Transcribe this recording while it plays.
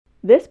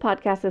This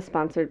podcast is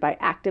sponsored by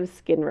Active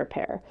Skin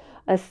Repair,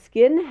 a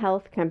skin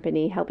health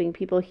company helping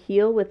people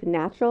heal with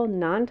natural,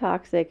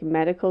 non-toxic,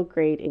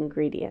 medical-grade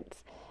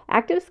ingredients.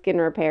 Active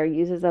Skin Repair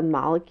uses a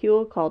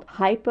molecule called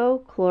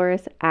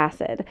hypochlorous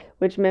acid,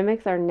 which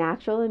mimics our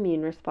natural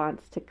immune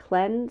response to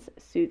cleanse,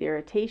 soothe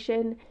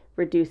irritation,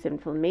 reduce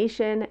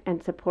inflammation,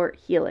 and support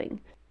healing.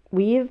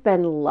 We've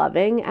been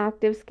loving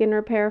Active Skin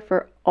Repair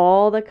for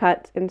all the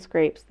cuts and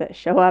scrapes that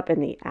show up in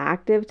the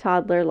active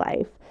toddler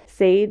life.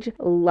 Sage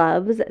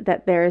loves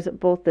that there's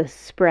both the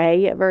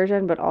spray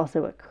version but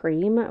also a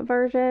cream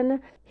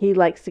version. He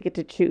likes to get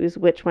to choose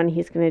which one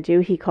he's going to do.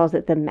 He calls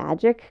it the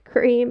magic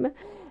cream.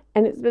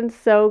 And it's been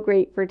so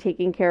great for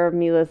taking care of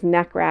Mila's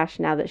neck rash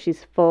now that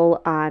she's full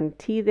on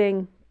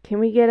teething. Can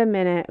we get a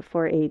minute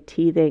for a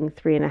teething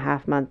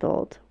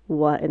 3.5-month-old?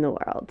 What in the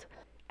world?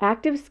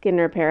 Active Skin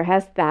Repair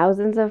has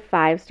thousands of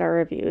 5-star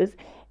reviews,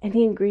 and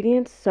the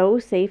ingredients so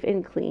safe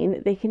and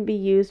clean, they can be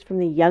used from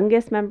the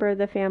youngest member of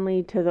the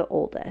family to the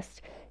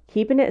oldest,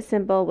 keeping it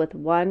simple with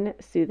one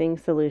soothing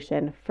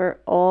solution for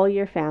all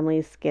your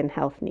family's skin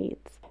health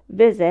needs.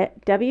 Visit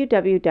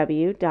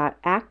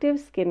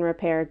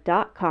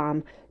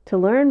www.activeskinrepair.com to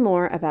learn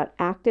more about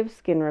Active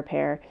Skin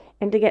Repair,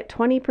 and to get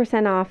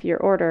 20% off your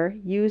order,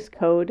 use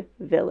code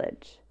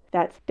VILLAGE.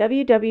 That's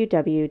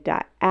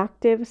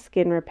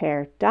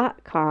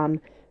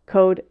www.activeskinrepair.com,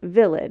 code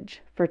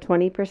VILLAGE for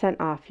 20%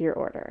 off your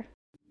order.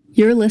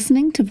 You're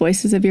listening to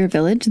Voices of Your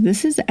Village.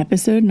 This is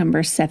episode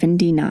number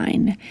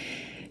 79.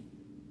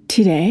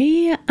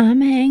 Today,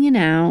 I'm hanging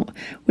out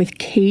with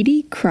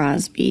Katie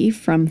Crosby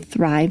from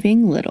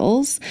Thriving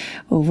Littles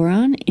over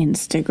on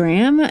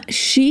Instagram.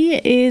 She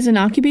is an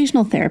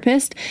occupational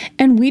therapist,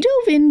 and we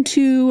dove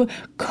into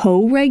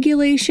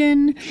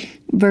co-regulation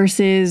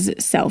versus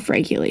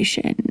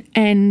self-regulation.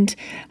 And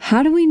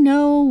how do we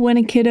know when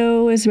a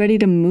kiddo is ready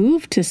to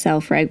move to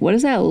self-reg? What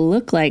does that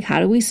look like? How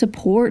do we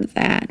support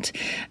that?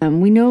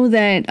 We know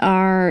that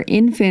our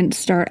infants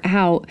start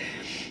out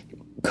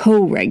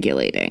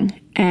co-regulating,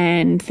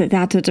 and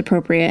that's what's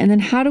appropriate. And then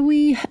how do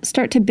we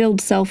start to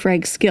build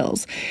self-reg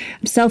skills?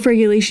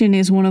 Self-regulation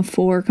is one of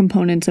 4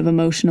 components of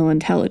emotional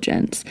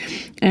intelligence.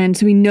 And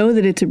so we know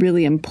that it's a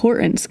really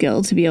important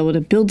skill to be able to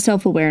build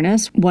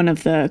self-awareness, one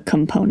of the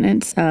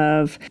components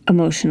of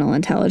emotional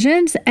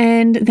intelligence,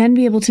 and then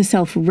be able to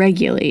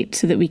self-regulate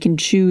so that we can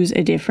choose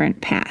a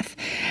different path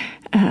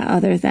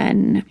other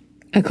than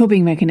a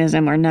coping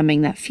mechanism or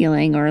numbing that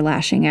feeling or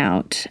lashing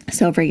out.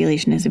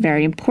 Self-regulation is a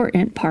very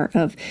important part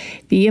of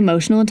the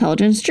emotional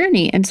intelligence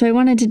journey. And so I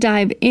wanted to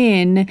dive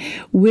in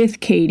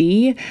with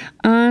Katie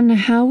on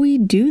how we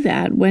do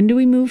that. When do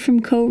we move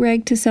from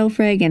co-reg to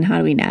self-reg, and how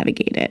do we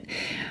navigate it?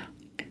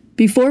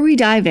 Before we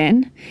dive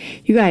in,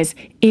 you guys,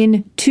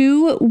 in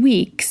 2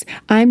 weeks,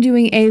 I'm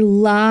doing a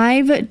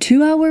live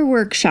 2-hour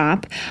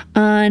workshop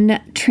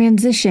on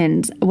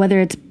transitions,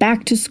 whether it's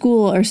back to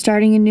school or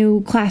starting a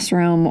new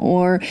classroom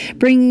or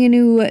bringing a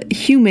new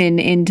human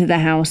into the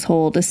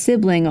household, a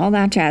sibling, all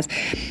that jazz.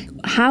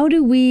 How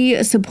do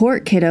we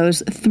support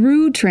kiddos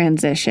through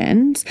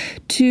transitions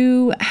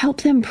to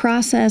help them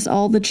process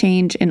all the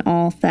change and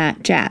all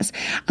that jazz?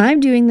 I'm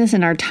doing this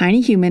in our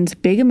Tiny Humans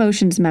Big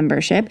Emotions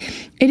membership.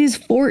 It is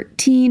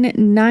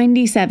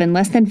 $14.97,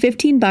 less than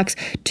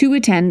 $15 to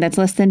attend. That's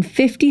less than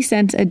 50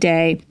 cents a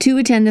day to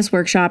attend this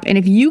workshop. And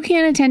if you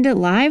can't attend it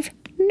live,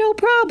 no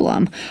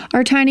problem.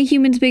 Our Tiny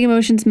Humans Big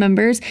Emotions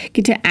members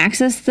get to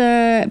access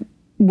the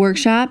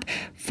workshop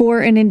for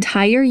an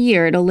entire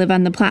year to live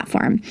on the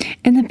platform.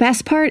 And the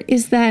best part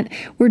is that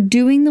we're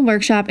doing the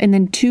workshop, and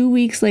then 2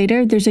 weeks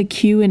later, there's a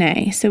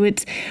Q&A. So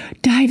it's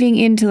diving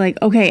into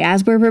like, okay,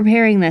 as we're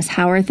preparing this,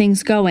 how are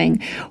things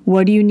going?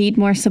 What do you need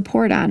more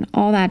support on?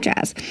 All that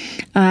jazz.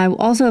 We'll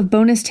also have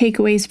bonus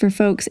takeaways for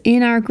folks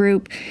in our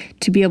group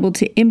to be able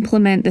to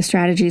implement the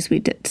strategies we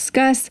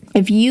discuss.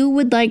 If you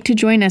would like to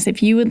join us,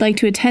 if you would like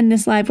to attend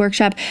this live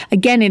workshop,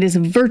 again, it is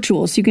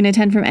virtual, so you can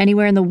attend from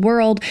anywhere in the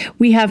world.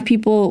 We have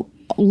people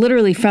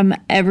literally from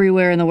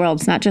everywhere in the world.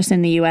 It's not just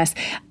in the US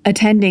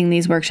attending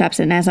these workshops,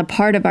 and as a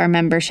part of our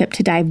membership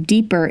to dive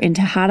deeper into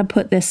how to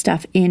put this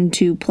stuff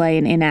into play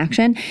and in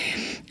action.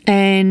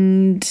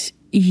 And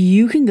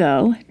you can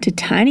go to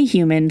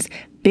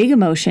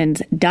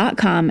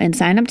tinyhumansbigemotions.com and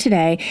sign up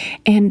today.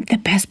 And the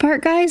best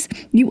part, guys,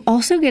 you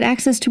also get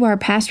access to our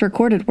past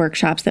recorded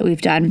workshops that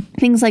we've done.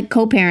 Things like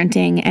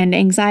co-parenting and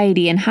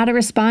anxiety and how to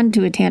respond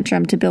to a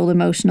tantrum to build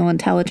emotional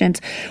intelligence,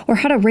 or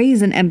how to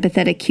raise an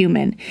empathetic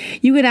human.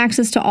 You get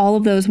access to all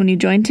of those when you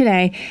join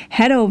today.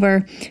 Head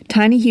over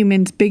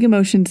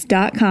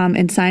tinyhumansbigemotions.com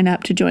and sign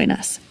up to join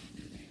us.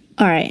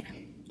 All right,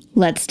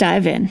 let's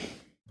dive in.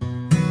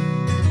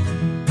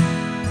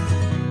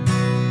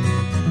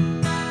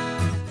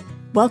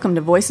 Welcome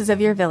to Voices of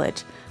Your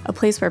Village, a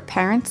place where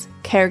parents,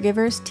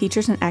 caregivers,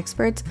 teachers, and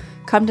experts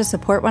come to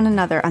support one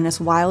another on this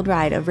wild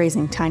ride of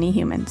raising tiny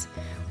humans.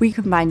 We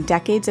combine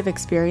decades of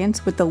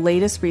experience with the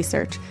latest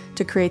research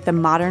to create the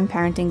modern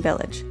parenting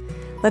village.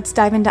 Let's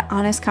dive into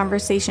honest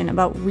conversation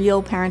about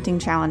real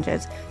parenting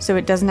challenges so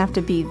it doesn't have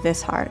to be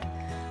this hard.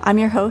 I'm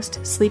your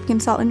host, sleep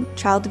consultant,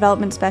 child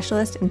development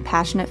specialist, and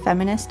passionate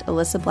feminist,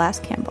 Alyssa Blass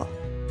Campbell.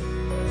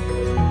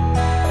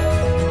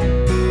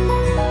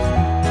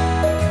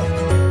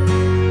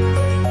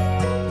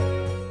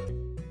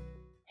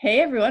 Hey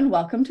everyone,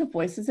 welcome to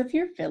Voices of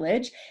Your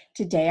Village.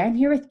 Today I'm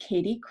here with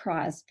Katie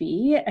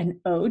Crosby, an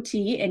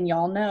OT, and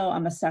y'all know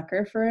I'm a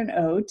sucker for an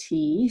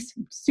OT.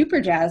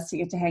 Super jazzed to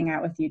get to hang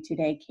out with you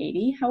today,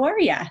 Katie. How are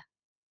ya?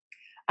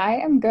 I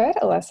am good,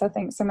 Alyssa.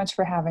 Thanks so much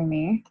for having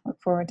me.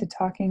 Look forward to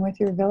talking with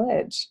your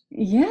village.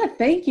 Yeah,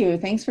 thank you.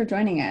 Thanks for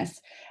joining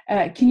us.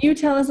 Can you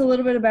tell us a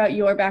little bit about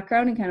your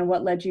background and kind of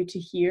what led you to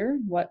here,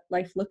 what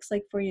life looks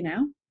like for you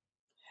now?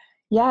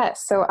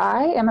 Yes, so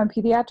I am a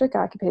pediatric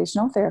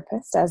occupational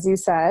therapist, as you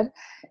said,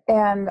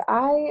 and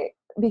I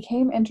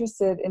became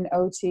interested in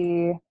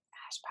OT.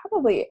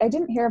 Probably, I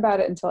didn't hear about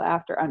it until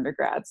after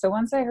undergrad. So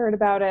once I heard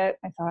about it,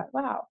 I thought,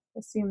 wow,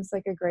 this seems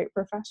like a great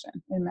profession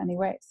in many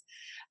ways.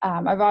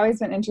 I've always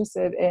been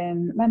interested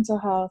in mental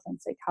health and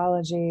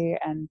psychology,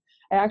 and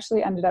I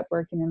actually ended up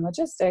working in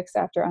logistics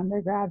after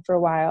undergrad for a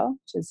while,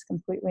 which is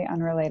completely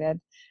unrelated,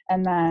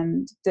 and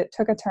then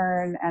took a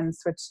turn and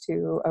switched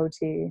to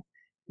OT.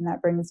 And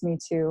that brings me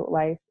to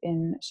life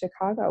in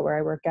Chicago, where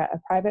I work at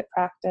a private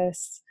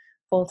practice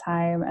full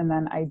time. And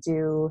then I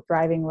do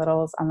Thriving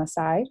Littles on the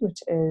side, which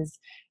is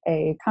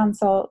a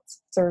consult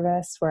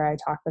service where I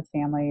talk with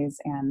families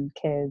and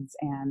kids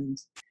and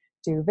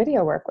do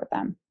video work with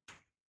them.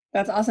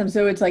 That's awesome.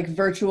 So it's like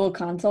virtual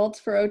consults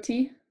for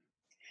OT?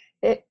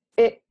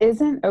 It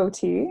isn't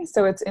OT,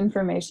 so it's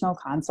informational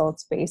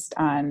consults based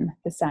on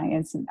the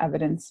science and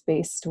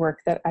evidence-based work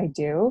that I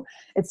do.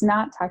 It's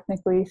not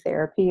technically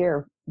therapy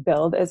or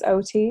billed as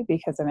OT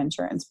because of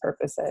insurance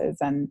purposes,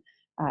 and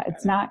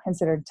it's not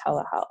considered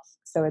telehealth.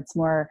 So it's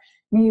more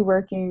me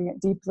working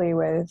deeply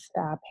with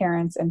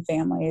parents and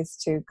families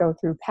to go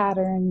through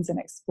patterns and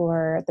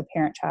explore the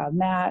parent-child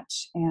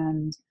match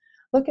and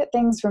look at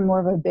things from more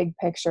of a big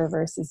picture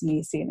versus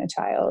me seeing a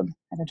child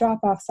at a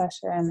drop-off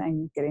session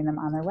and getting them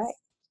on their way.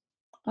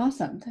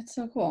 Awesome. That's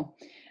so cool.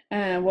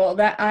 Well,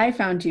 that I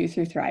found you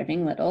through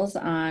Thriving Littles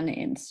on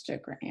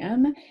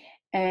Instagram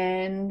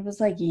and was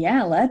like,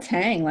 yeah, let's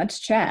hang, let's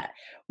chat.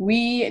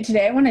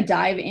 Today I want to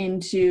dive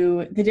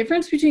into the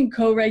difference between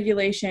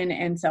co-regulation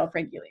and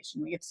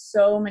self-regulation. We get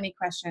so many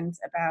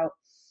questions about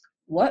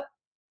what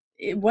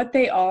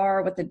they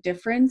are, what the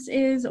difference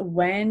is,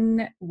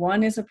 when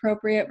one is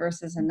appropriate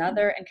versus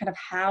another, and kind of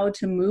how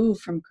to move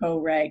from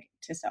co-reg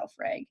to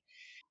self-reg.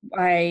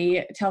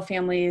 I tell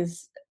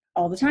families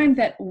all the time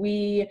that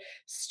we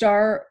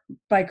start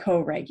by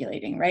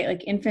co-regulating, right?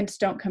 Like infants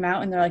don't come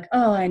out and they're like,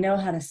 oh, I know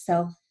how to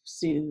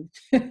self-soothe.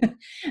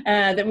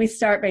 That we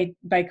start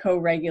by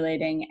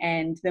co-regulating,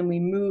 and then we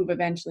move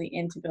eventually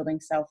into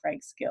building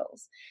self-reg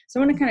skills. So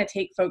I want to kind of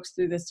take folks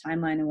through this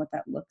timeline and what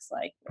that looks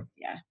like.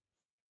 Yeah.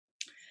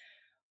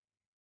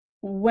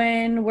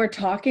 When we're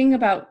talking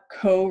about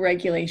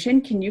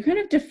co-regulation, can you kind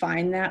of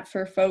define that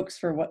for folks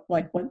for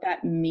what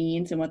that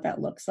means and what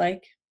that looks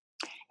like?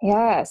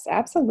 Yes,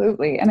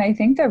 absolutely. And I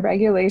think the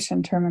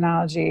regulation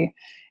terminology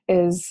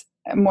is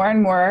more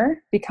and more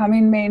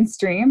becoming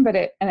mainstream,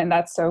 and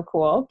that's so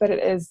cool, but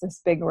it is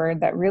this big word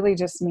that really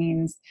just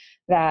means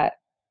that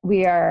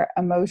we are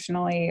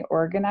emotionally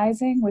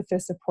organizing with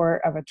the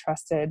support of a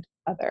trusted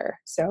other.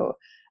 So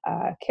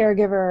a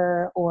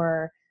caregiver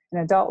or in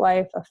adult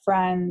life, a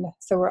friend.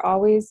 So we're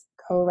always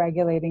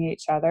co-regulating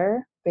each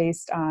other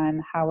based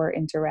on how we're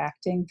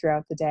interacting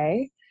throughout the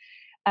day.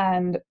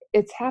 And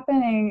it's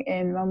happening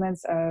in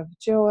moments of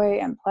joy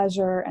and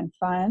pleasure and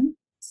fun.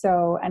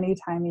 So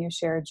anytime you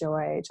share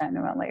joy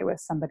genuinely with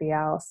somebody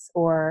else,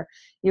 or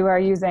you are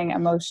using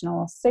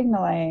emotional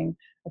signaling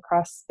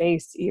across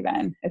space,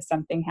 even if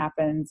something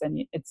happens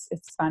and it's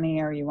funny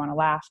or you want to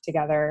laugh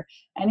together,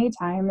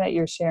 anytime that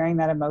you're sharing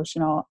that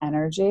emotional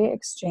energy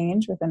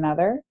exchange with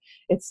another,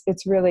 it's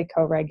really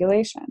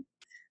co-regulation.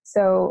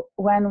 So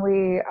when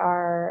we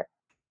are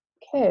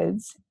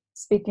kids,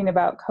 speaking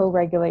about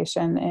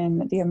co-regulation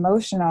in the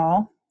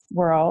emotional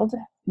world,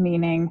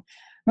 meaning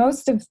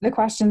most of the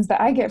questions that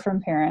I get from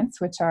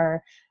parents, which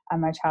are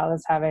my child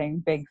is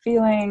having big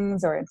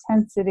feelings or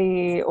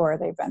intensity, or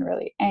they've been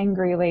really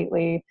angry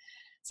lately.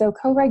 So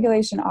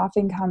co-regulation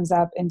often comes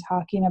up in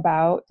talking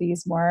about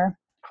these more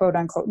quote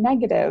unquote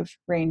negative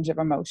range of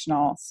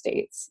emotional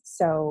states.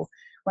 So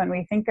when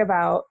we think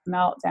about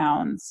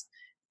meltdowns,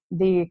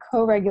 the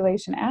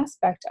co-regulation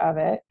aspect of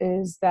it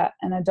is that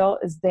an adult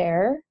is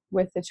there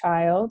with the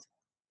child,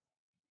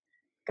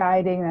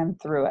 guiding them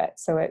through it.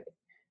 So it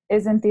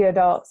isn't the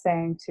adult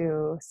saying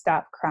to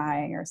stop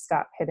crying or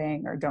stop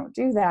hitting or don't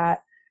do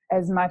that,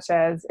 as much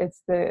as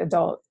it's the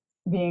adult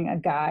being a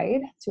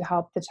guide to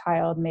help the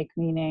child make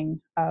meaning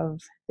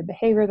of the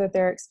behavior that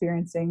they're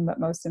experiencing, but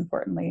most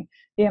importantly,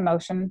 the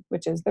emotion,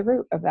 which is the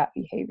root of that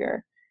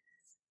behavior.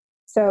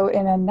 So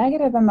in a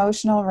negative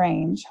emotional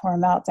range or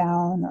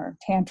meltdown or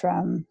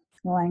tantrum,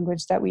 the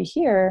language that we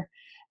hear,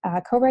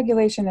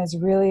 co-regulation is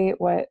really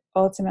what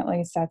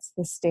ultimately sets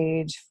the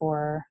stage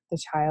for the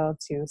child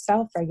to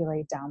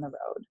self-regulate down the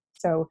road.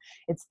 So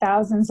it's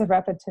thousands of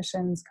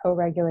repetitions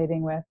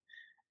co-regulating with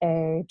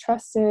a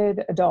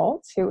trusted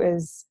adult who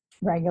is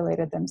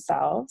regulated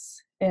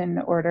themselves in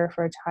order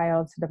for a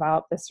child to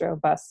develop this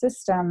robust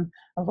system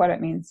of what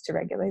it means to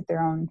regulate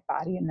their own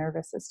body and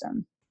nervous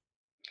system.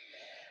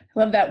 I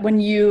love that. When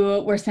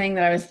you were saying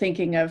that, I was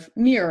thinking of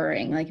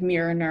mirroring, like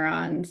mirror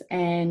neurons.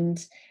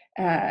 And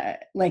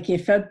like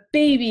if a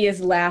baby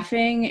is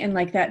laughing and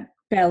like that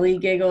belly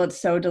giggle,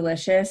 it's so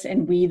delicious.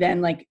 And we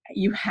then like,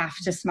 you have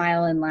to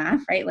smile and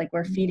laugh, right? Like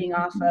we're feeding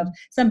off of,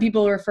 some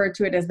people refer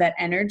to it as that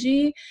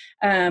energy.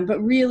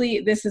 But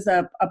really, this is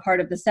a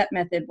part of the SET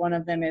method. One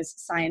of them is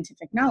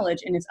scientific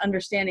knowledge, and it's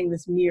understanding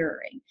this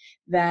mirroring,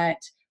 that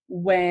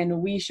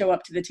when we show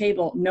up to the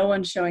table, no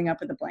one's showing up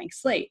with a blank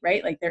slate,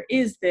 right? Like there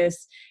is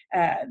this,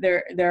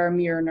 there are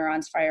mirror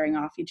neurons firing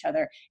off each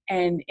other.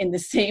 And in the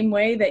same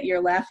way that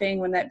you're laughing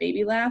when that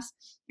baby laughs,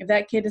 if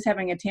that kid is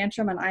having a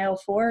tantrum on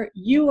aisle 4,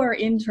 you are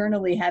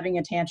internally having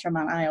a tantrum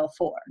on aisle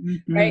 4,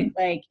 right?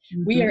 Like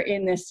we are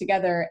in this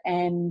together.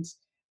 And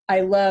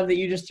I love that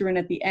you just threw in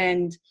at the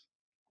end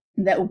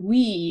that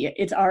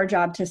it's our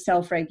job to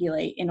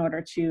self-regulate in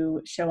order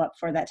to show up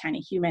for that tiny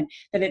human,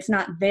 that it's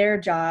not their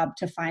job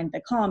to find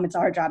the calm, it's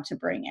our job to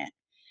bring it.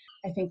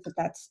 I think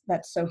that's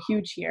so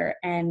huge here.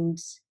 And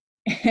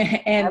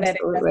and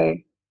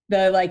Absolutely.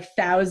 that the like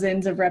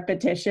thousands of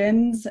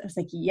repetitions, I was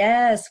like,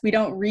 yes, we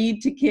don't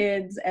read to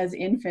kids as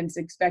infants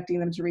expecting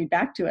them to read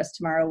back to us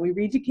tomorrow. We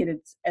read to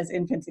kids as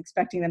infants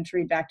expecting them to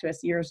read back to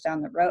us years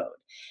down the road.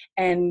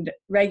 And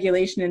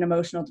regulation and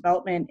emotional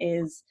development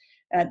is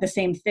the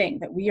same thing,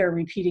 that we are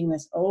repeating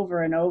this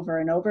over and over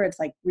and over. It's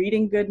like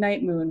reading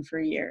Goodnight Moon for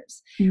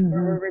years,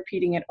 where we're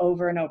repeating it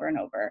over and over and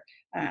over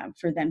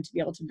for them to be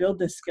able to build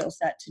this skill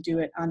set to do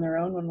it on their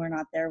own when we're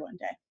not there one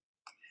day.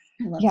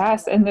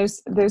 Yes, and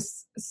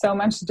there's so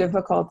much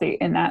difficulty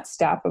in that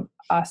step of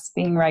us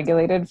being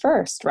regulated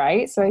first,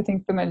 right? So I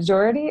think the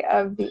majority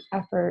of the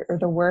effort or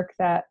the work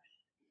that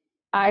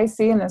I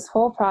see in this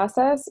whole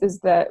process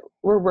is that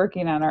we're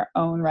working on our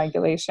own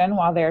regulation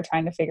while they're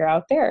trying to figure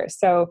out theirs.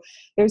 So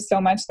there's so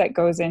much that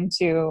goes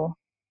into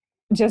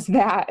just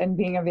that and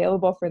being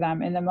available for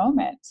them in the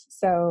moment.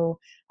 So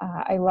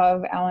I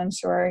love Alan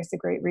Shore. He's a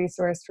great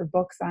resource for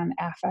books on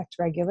affect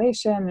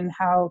regulation and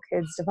how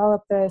kids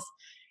develop this.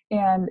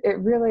 And it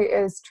really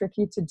is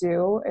tricky to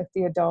do if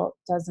the adult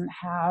doesn't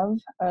have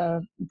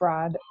a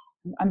broad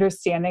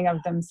understanding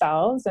of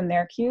themselves and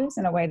their cues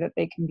in a way that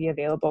they can be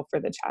available for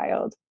the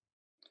child.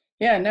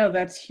 Yeah, no,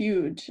 that's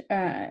huge.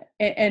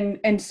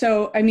 And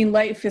so, I mean,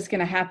 life is going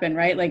to happen,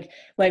 right? Like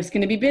life's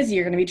going to be busy.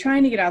 You're going to be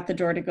trying to get out the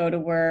door to go to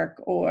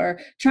work or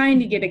trying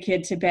to get a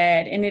kid to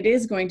bed. And it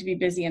is going to be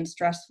busy and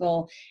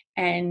stressful.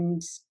 And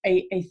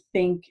I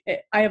think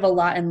I have a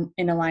lot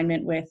in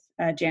alignment with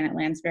Janet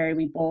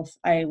Lansbury.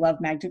 I love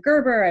Magda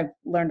Gerber. I've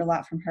learned a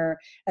lot from her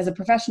as a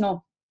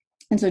professional.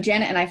 And so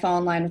Janet and I fall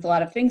in line with a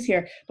lot of things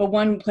here. But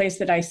one place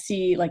that I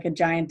see like a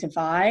giant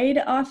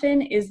divide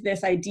often is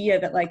this idea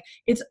that like,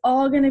 it's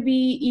all going to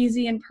be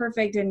easy and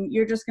perfect and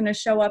you're just going to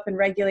show up and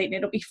regulate and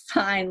it'll be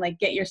fine, like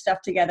get your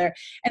stuff together.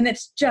 And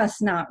that's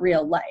just not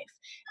real life.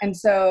 And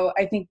so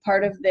I think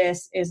part of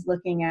this is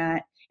looking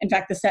at, in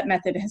fact, the SET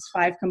method has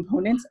 5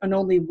 components and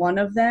only one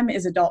of them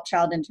is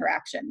adult-child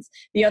interactions.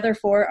 The other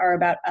 4 are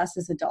about us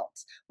as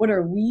adults. What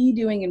are we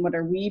doing and what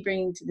are we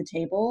bringing to the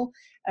table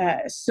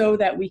so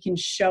that we can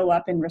show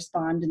up and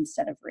respond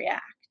instead of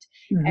react?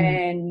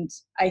 And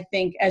I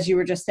think, as you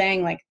were just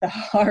saying, like the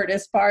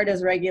hardest part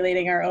is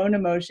regulating our own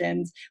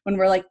emotions when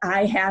we're like,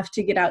 I have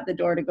to get out the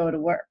door to go to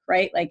work,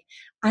 right? Like,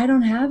 I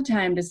don't have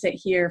time to sit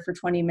here for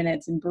 20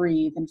 minutes and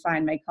breathe and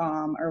find my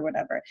calm or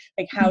whatever.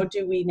 Like, how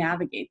do we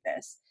navigate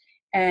this?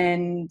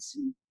 And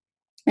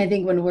I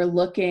think when we're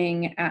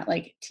looking at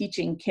like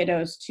teaching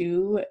kiddos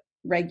to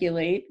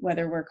regulate,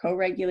 whether we're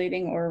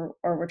co-regulating or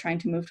we're trying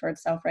to move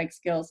towards self-reg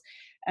skills,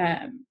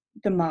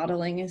 the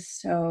modeling is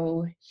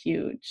so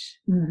huge.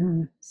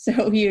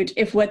 So huge.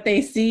 If what they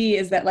see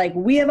is that like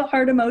we have a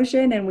hard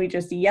emotion and we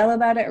just yell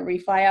about it or we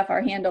fly off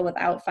our handle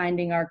without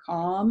finding our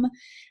calm,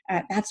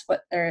 that's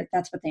what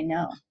they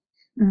know.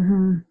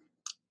 And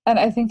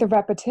I think the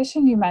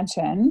repetition you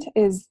mentioned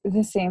is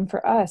the same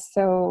for us.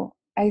 So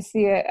I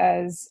see it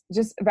as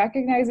just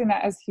recognizing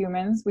that as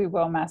humans, we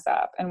will mess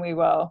up and we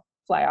will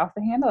fly off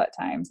the handle at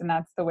times. And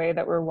that's the way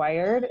that we're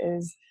wired,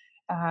 is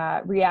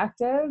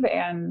reactive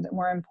and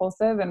more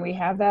impulsive. And we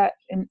have that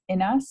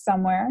in us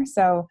somewhere.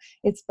 So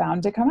it's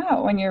bound to come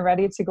out when you're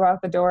ready to go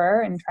out the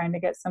door and trying to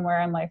get somewhere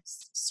and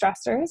life's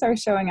stressors are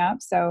showing up.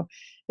 So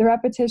the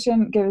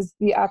repetition gives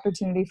the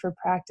opportunity for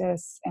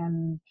practice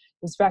and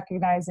just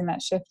recognizing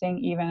that shifting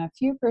even a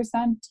few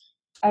percent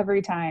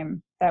every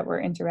time that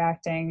we're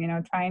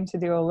interacting, trying to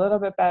do a little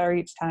bit better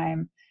each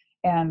time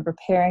and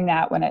repairing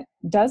that when it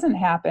doesn't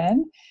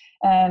happen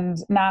and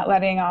not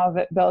letting all of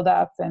it build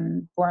up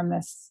and form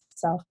this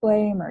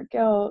self-blame or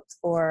guilt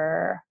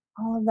or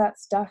all of that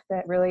stuff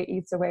that really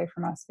eats away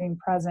from us being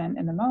present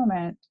in the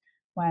moment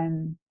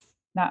when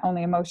not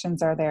only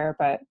emotions are there,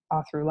 but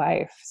all through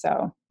life.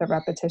 So the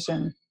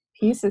repetition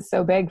piece is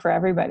so big for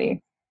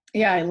everybody.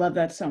 Yeah, I love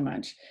that so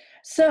much.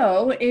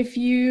 So if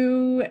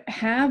you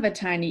have a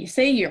tiny,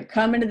 say you're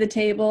coming to the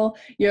table,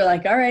 you're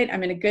like, all right,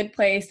 I'm in a good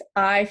place.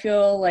 I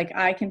feel like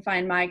I can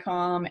find my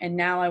calm. And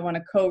now I want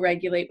to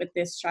co-regulate with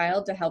this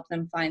child to help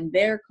them find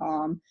their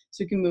calm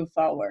so we can move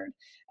forward.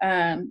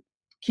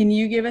 Can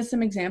you give us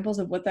some examples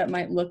of what that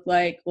might look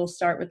like? We'll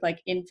start with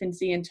like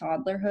infancy and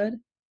toddlerhood.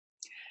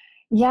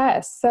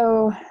 Yes.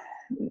 So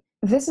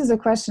this is a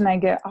question I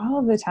get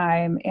all the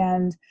time.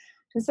 And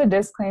just a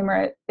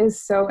disclaimer, it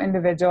is so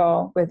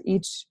individual with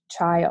each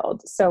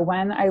child. So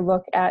when I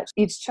look at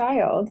each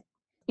child's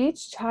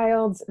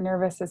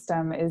nervous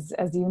system is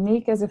as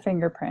unique as a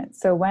fingerprint.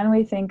 So when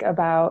we think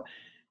about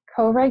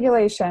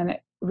co-regulation,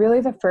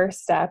 really the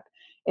first step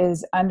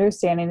is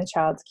understanding the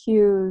child's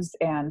cues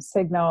and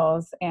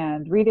signals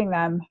and reading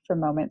them from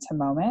moment to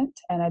moment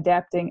and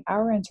adapting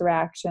our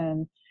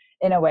interaction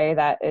in a way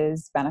that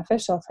is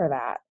beneficial for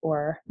that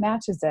or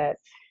matches it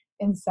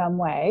in some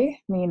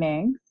way,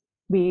 meaning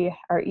we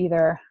are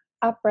either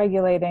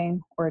upregulating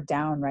or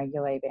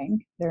downregulating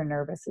their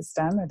nervous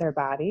system or their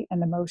body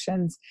and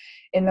emotions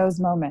in those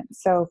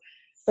moments. So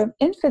from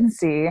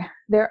infancy,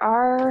 there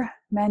are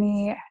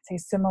many, I'd say,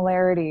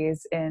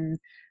 similarities in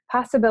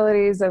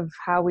possibilities of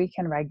how we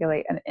can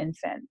regulate an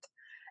infant.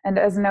 And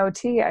as an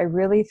OT, I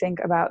really think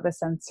about the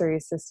sensory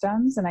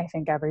systems, and I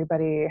think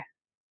everybody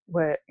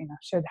would,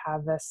 should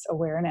have this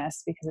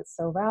awareness because it's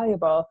so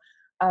valuable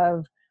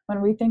of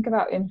when we think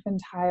about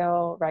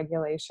infantile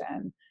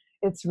regulation,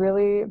 it's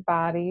really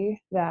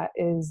body that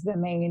is the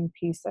main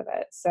piece of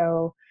it.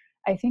 So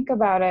I think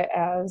about it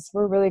as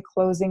we're really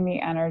closing the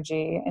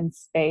energy and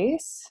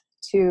space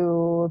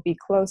to be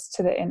close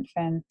to the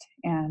infant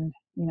and,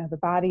 the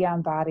body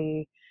on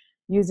body,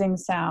 using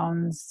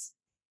sounds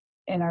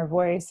in our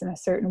voice in a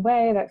certain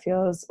way that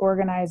feels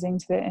organizing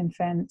to the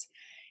infant,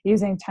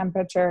 using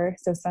temperature.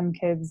 So some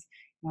kids,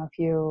 if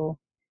you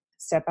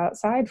step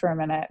outside for a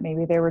minute,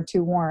 maybe they were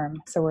too warm,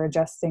 so we're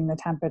adjusting the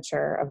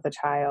temperature of the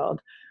child,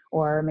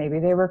 or maybe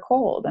they were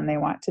cold and they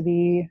want to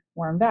be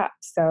warmed up,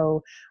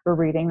 so we're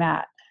reading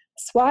that.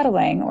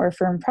 Swaddling or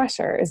firm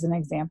pressure is an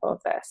example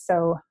of this.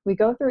 So we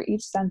go through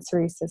each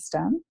sensory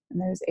system,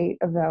 and there's 8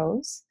 of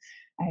those.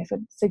 I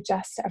would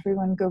suggest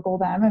everyone Google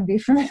them and be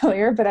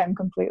familiar, but I'm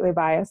completely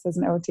biased as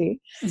an OT.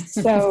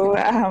 So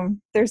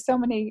there's so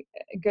many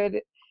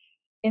good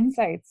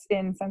insights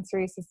in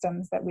sensory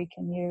systems that we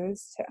can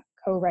use to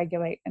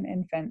co-regulate an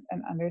infant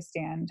and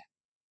understand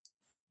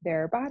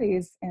their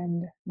bodies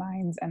and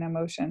minds and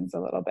emotions a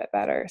little bit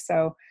better.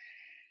 So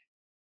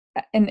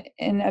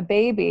in a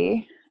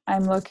baby,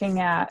 I'm looking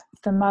at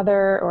the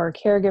mother or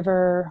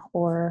caregiver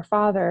or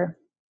father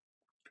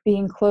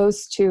being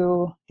close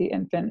to the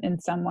infant in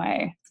some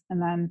way.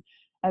 And then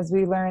as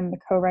we learn the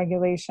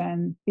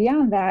co-regulation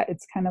beyond that,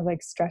 it's kind of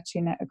like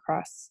stretching it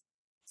across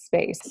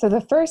space. So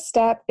the first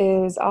step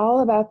is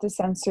all about the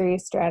sensory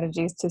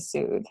strategies to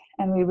soothe.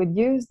 And we would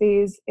use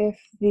these if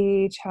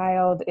the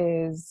child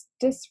is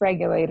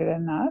dysregulated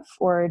enough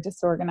or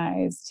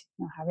disorganized,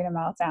 having a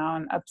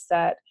meltdown,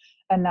 upset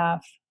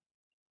enough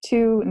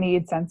to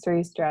need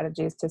sensory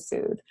strategies to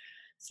soothe.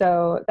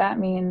 So that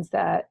means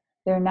that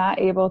they're not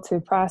able to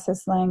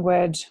process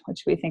language,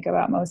 which we think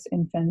about most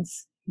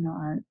infants,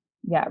 aren't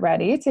yet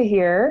ready to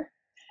hear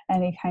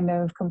any kind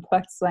of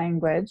complex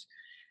language,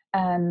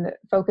 and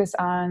focus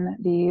on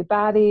the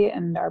body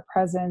and our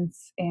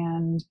presence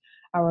and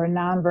our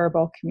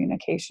nonverbal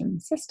communication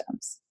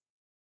systems.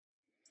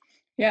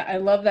 Yeah, I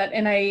love that.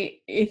 And I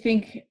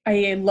think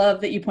I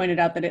love that you pointed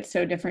out that it's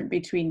so different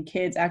between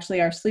kids.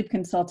 Actually, our sleep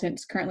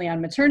consultant's currently on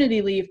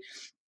maternity leave,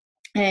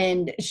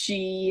 and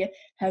she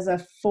has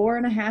a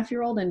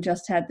 4.5-year-old and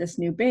just had this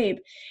new babe.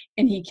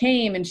 And he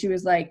came and she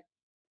was like,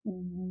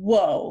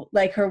 whoa,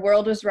 like her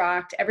world was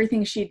rocked.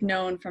 Everything she'd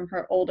known from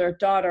her older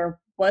daughter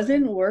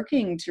wasn't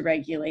working to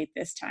regulate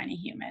this tiny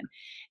human.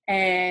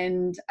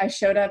 And I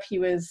showed up, he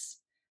was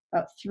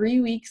about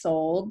 3 weeks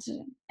old,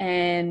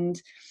 and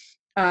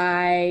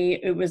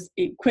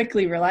it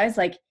quickly realized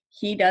like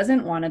he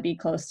doesn't want to be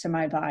close to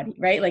my body,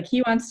 right? Like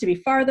he wants to be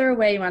farther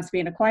away. He wants to be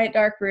in a quiet,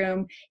 dark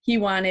room. He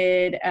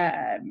wanted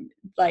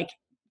like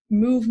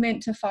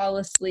movement to fall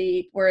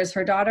asleep. Whereas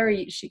her daughter,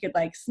 she could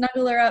like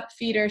snuggle her up,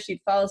 feed her.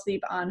 She'd fall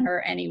asleep on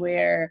her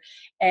anywhere,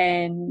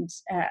 and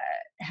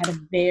had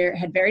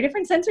very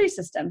different sensory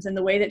systems. And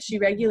the way that she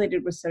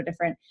regulated was so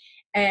different.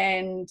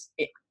 And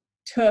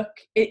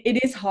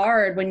it is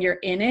hard when you're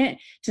in it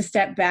to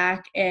step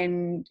back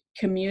and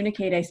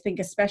communicate. I think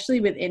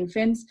especially with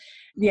infants,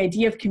 the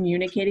idea of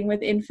communicating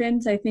with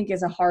infants, I think,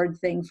 is a hard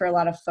thing for a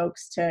lot of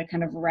folks to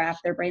kind of wrap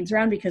their brains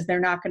around, because they're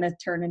not going to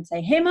turn and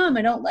say, hey mom,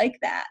 I don't like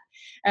that.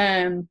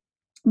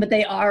 But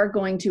they are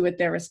going to with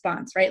their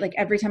response, right? Like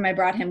every time I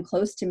brought him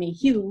close to me,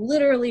 he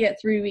literally at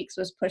 3 weeks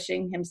was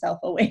pushing himself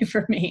away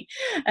from me,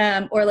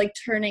 or like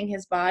turning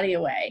his body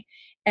away.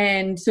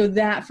 And so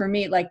that for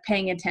me, like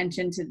paying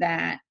attention to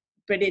that,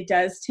 but it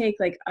does take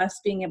like us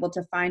being able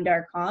to find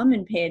our calm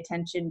and pay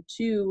attention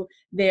to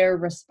their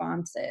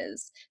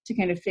responses to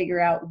kind of figure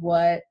out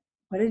what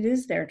it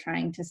is they're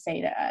trying to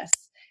say to us,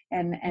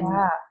 and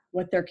Yeah.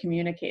 what they're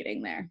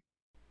communicating there.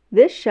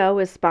 This show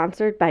is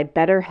sponsored by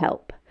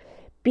BetterHelp.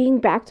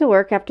 Being back to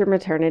work after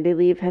maternity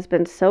leave has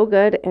been so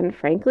good and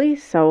frankly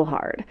so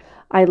hard.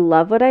 I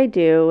love what I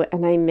do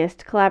and I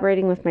missed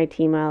collaborating with my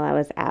team while I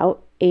was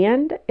out,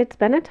 and it's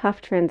been a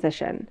tough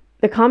transition.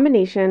 The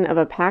combination of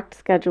a packed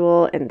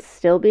schedule and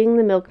still being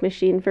the milk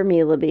machine for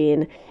Mila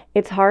Bean,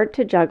 it's hard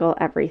to juggle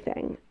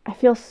everything. I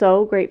feel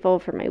so grateful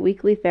for my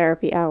weekly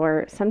therapy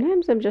hour.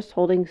 Sometimes I'm just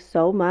holding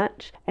so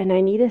much and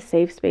I need a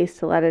safe space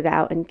to let it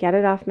out and get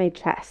it off my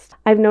chest.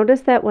 I've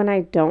noticed that when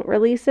I don't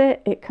release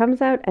it, it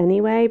comes out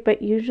anyway,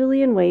 but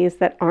usually in ways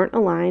that aren't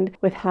aligned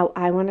with how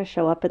I want to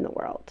show up in the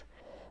world.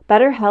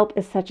 BetterHelp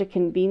is such a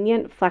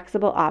convenient,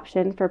 flexible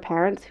option for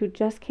parents who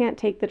just can't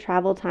take the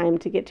travel time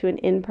to get to an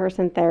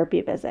in-person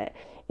therapy visit.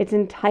 It's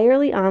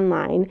entirely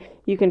online.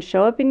 You can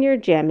show up in your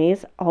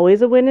jammies,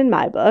 always a win in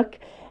my book,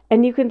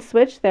 and you can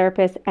switch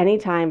therapists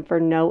anytime for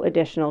no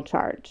additional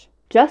charge.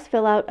 Just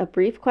fill out a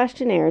brief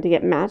questionnaire to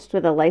get matched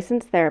with a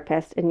licensed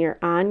therapist, and you're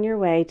on your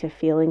way to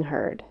feeling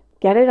heard.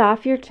 Get it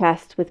off your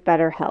chest with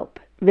BetterHelp.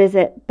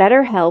 Visit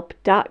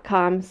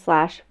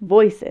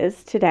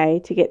betterhelp.com/voices today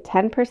to get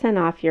 10%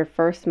 off your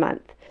first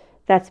month.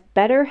 That's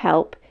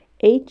BetterHelp,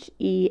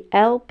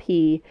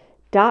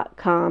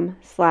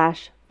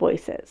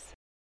 HELP.com/voices.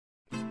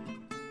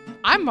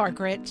 I'm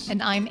Margaret.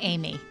 And I'm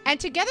Amy. And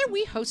together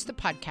we host the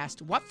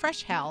podcast, What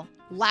Fresh Hell?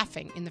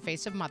 Laughing in the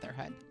Face of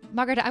Motherhood.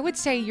 Margaret, I would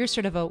say you're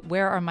sort of a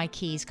where are my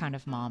keys kind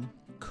of mom.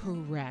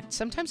 Correct.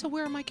 Sometimes a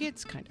where are my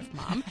kids kind of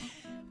mom.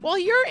 Well,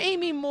 you're,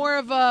 Amy, more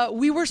of a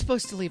we were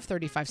supposed to leave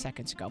 35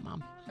 seconds ago,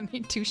 mom. I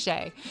mean, touche.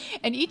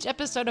 In each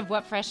episode of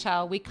What Fresh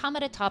Hell, we come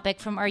at a topic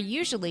from our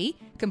usually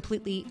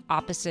completely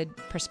opposite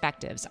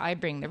perspectives. I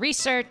bring the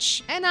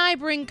research. And I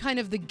bring kind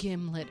of the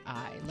gimlet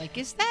eye. Like,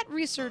 is that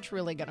research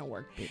really going to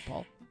work,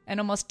 people? And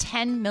almost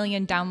 10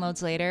 million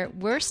downloads later,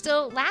 we're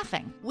still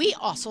laughing. We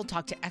also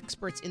talk to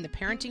experts in the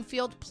parenting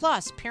field,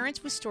 plus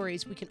parents with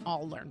stories we can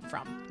all learn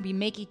from. We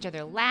make each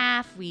other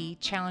laugh, we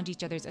challenge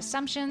each other's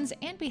assumptions,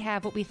 and we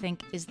have what we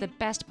think is the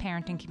best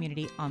parenting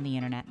community on the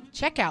internet.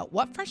 Check out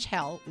What Fresh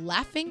Hell?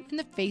 Laughing in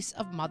the Face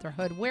of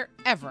Motherhood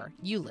wherever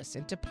you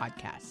listen to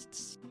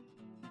podcasts.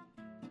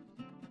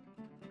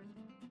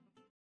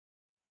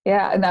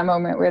 Yeah, in that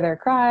moment where they're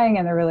crying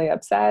and they're really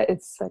upset,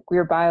 it's like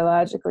we're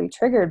biologically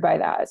triggered by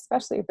that,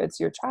 especially if it's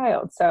your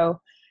child.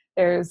 So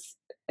there's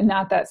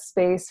not that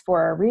space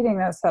for reading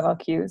those subtle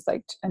cues,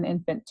 like an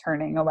infant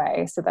turning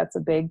away. So that's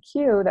a big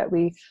cue that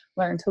we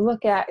learn to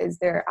look at, is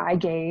their eye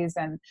gaze.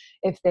 And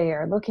if they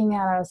are looking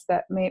at us,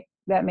 that may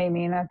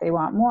mean that they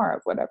want more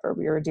of whatever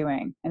we were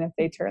doing. And if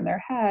they turn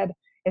their head,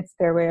 it's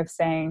their way of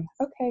saying,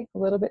 okay, a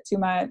little bit too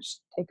much,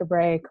 take a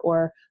break,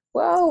 or,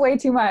 whoa, way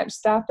too much,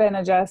 stop and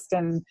adjust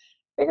and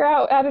figure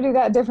out how to do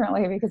that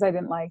differently because I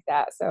didn't like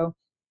that. So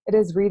it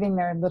is reading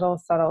their little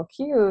subtle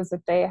cues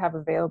that they have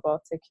available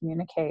to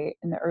communicate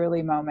in the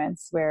early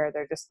moments where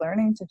they're just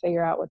learning to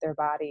figure out what their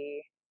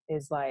body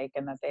is like,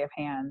 and that they have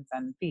hands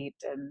and feet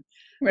and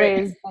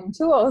ways and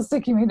tools to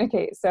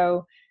communicate.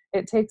 So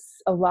it takes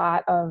a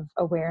lot of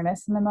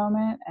awareness in the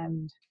moment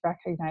and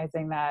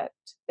recognizing that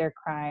their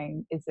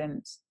crying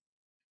isn't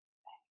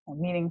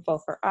meaningful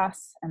for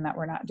us and that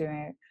we're not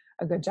doing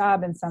a good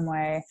job in some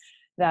way,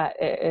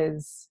 that it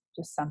is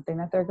just something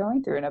that they're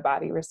going through in a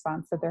body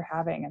response that they're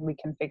having, and we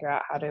can figure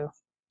out how to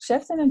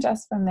shift and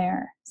adjust from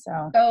there.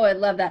 So I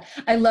love that.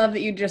 I love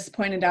that you just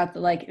pointed out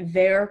that like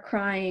their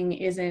crying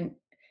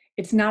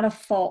it's not a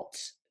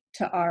fault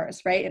to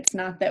ours, right? It's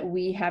not that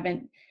we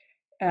haven't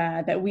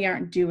that we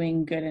aren't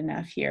doing good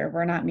enough here.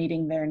 We're not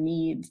meeting their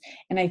needs.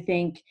 And I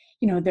think,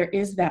 there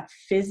is that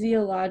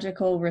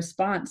physiological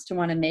response to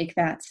want to make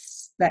that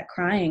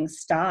crying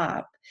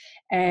stop.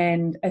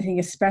 And I think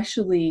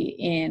especially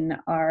in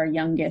our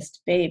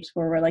youngest babes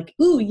where we're like,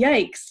 ooh,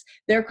 yikes,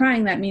 they're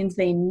crying. That means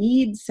they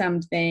need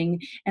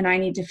something and I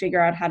need to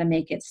figure out how to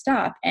make it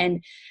stop.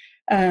 And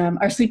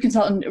our sleep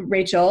consultant,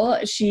 Rachel,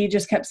 she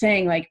just kept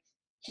saying like,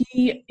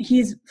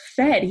 he's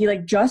fed. He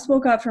like just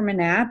woke up from a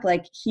nap.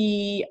 Like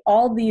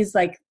all these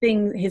like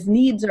things, his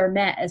needs are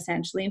met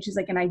essentially. And she's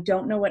like, and I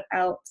don't know what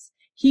else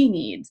he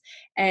needs.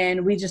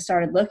 And we just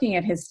started looking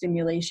at his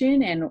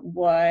stimulation and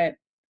what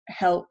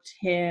helped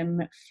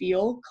him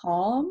feel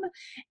calm.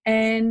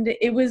 And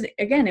it was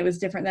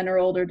different than her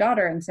older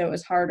daughter. And so it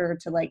was harder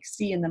to like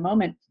see in the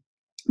moment.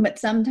 But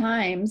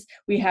sometimes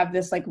we have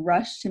this like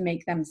rush to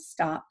make them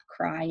stop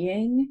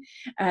crying,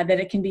 that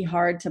it can be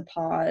hard to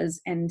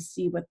pause and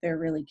see what they're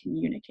really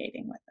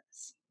communicating with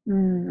us.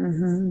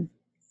 Mm-hmm.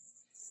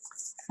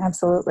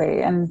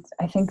 Absolutely. And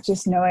I think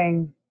just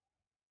knowing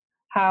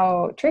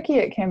how tricky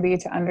it can be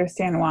to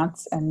understand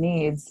wants and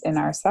needs in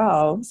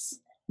ourselves.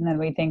 And then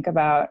we think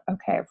about,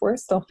 okay, if we're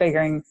still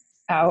figuring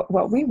out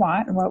what we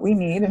want and what we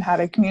need and how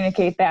to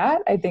communicate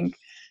that, I think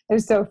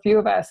there's so few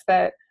of us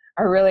that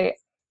are really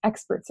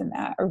experts in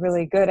that, are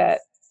really good at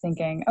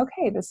thinking,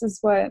 okay, this is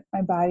what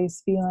my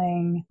body's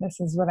feeling. This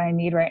is what I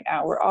need right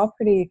now. We're all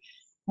pretty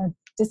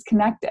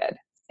disconnected.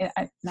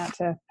 Not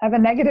to have a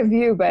negative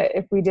view, but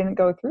if we didn't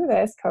go through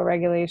this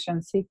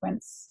co-regulation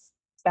sequence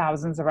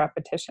thousands of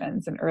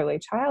repetitions in early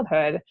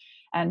childhood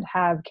and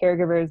have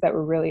caregivers that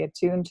were really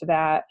attuned to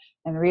that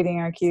and reading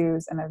our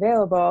cues and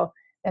available,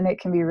 then it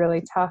can be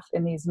really tough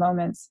in these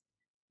moments,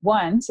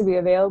 one, to be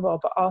available,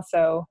 but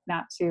also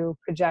not to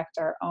project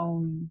our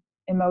own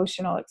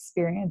emotional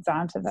experience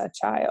onto the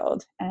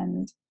child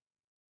and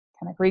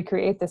kind of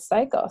recreate this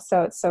cycle.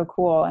 So it's so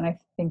cool. And I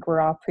think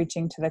we're all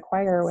preaching to the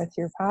choir with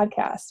your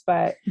podcast,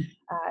 but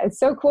it's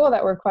so cool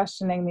that we're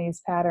questioning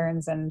these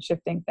patterns and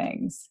shifting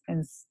things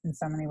in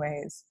so many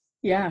ways.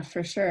 Yeah,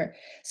 for sure.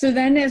 So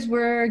then as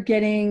we're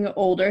getting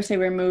older, say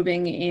we're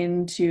moving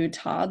into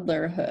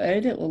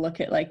toddlerhood, we'll look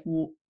at like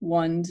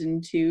ones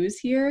and twos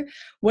here.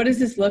 What does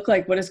this look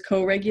like? What does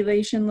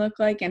co-regulation look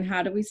like? And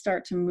how do we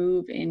start to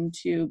move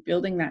into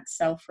building that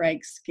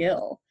self-reg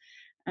skill?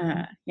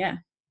 Yeah.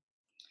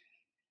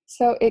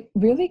 So it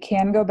really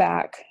can go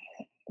back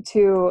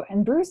to,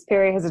 and Bruce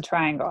Perry has a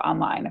triangle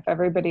online. If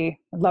everybody,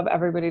 I'd love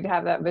everybody to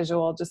have that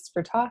visual just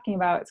for talking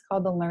about, it's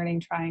called the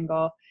learning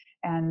triangle.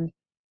 And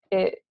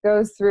it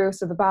goes through,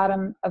 so the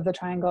bottom of the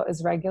triangle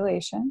is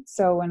regulation.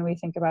 So when we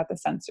think about the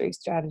sensory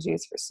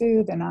strategies for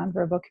soothe and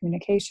nonverbal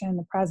communication,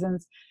 the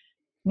presence,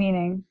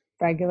 meaning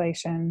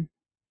regulation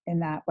in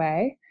that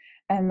way.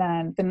 And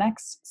then the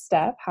next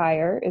step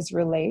higher is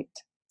relate.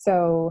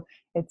 So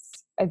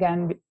it's,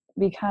 again,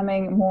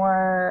 becoming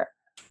more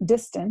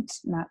distant,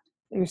 not,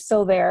 you're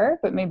still there,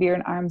 but maybe you're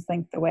an arm's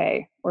length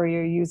away, or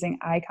you're using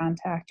eye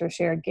contact or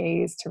shared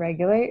gaze to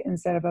regulate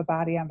instead of a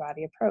body on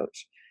body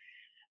approach.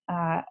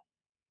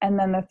 And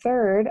then the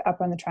third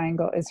up on the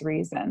triangle is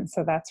reason.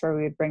 So that's where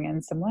we would bring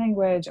in some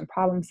language and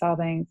problem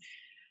solving.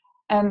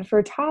 And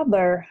for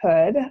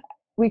toddlerhood,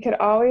 we could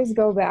always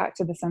go back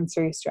to the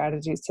sensory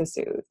strategies to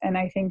soothe. And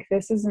I think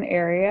this is an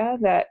area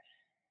that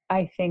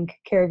I think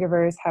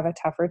caregivers have a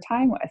tougher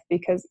time with,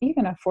 because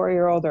even a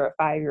 4-year-old or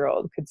a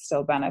 5-year-old could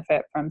still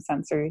benefit from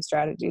sensory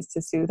strategies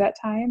to soothe at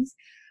times.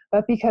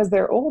 But because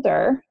they're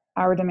older,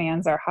 our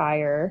demands are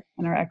higher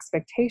and our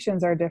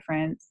expectations are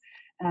different,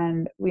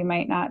 and we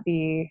might not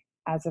be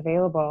as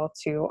available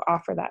to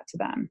offer that to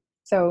them.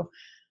 So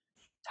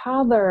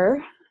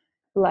toddler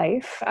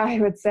life, I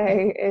would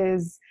say,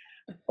 is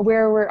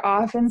where we're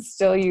often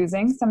still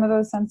using some of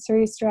those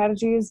sensory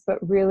strategies, but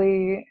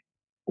really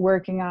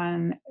working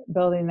on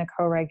building the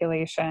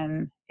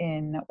co-regulation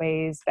in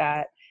ways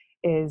that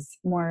is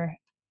more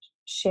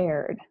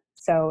shared.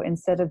 So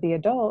instead of the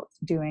adult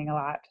doing a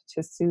lot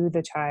to soothe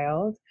the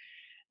child,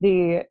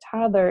 the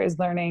toddler is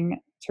learning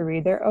to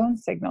read their own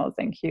signals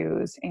and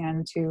cues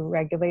and to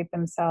regulate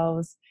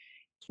themselves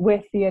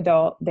with the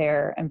adult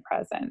there and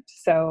present.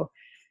 So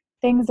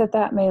things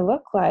that may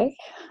look like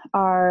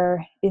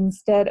are,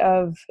 instead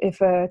of,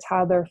 if a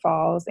toddler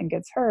falls and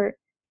gets hurt,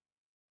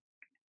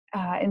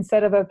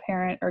 instead of a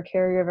parent or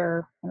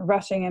caregiver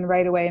rushing in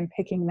right away and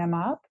picking them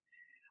up,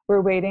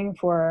 we're waiting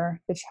for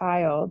the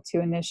child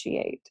to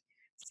initiate.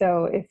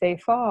 So if they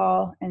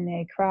fall and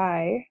they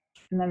cry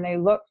and then they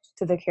look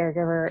to the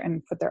caregiver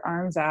and put their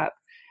arms up,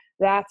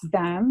 that's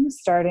them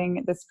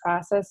starting this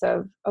process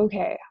of,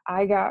 okay,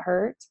 I got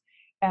hurt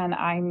and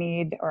I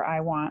need, or I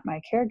want my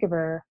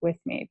caregiver with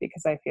me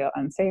because I feel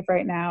unsafe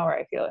right now, or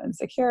I feel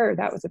insecure, or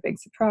that was a big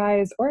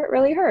surprise, or it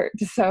really hurt.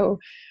 So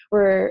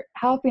we're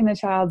helping the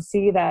child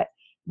see that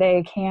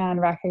they can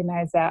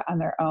recognize that on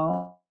their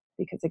own,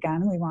 because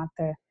again, we want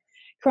the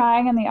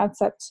crying and the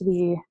upset to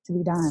be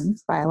done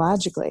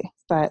biologically.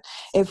 But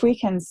if we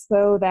can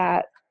slow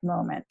that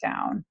moment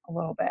down a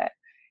little bit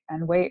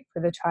and wait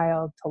for the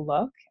child to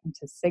look and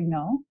to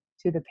signal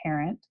to the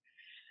parent,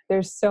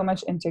 there's so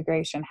much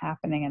integration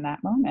happening in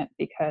that moment,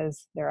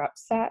 because they're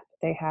upset.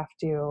 They have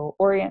to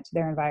orient to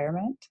their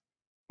environment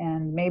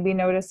and maybe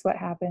notice what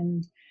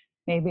happened,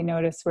 maybe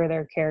notice where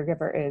their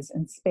caregiver is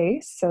in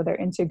space. So they're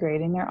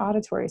integrating their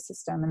auditory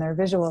system and their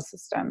visual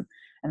system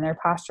and their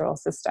postural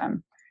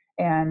system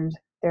and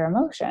their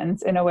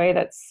emotions in a way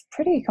that's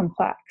pretty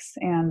complex.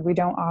 And we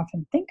don't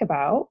often think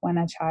about when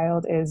a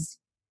child is,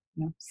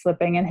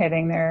 slipping and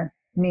hitting their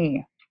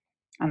knee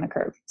on the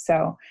curb.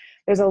 So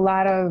there's a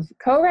lot of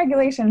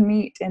co-regulation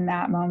meat in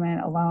that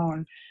moment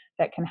alone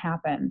that can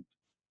happen.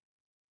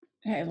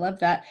 I love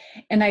that.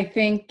 And I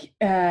think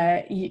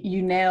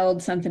you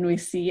nailed something we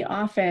see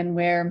often,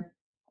 where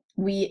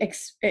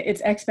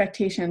it's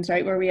expectations,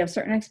 right? Where we have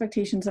certain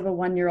expectations of a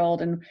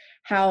 1-year-old and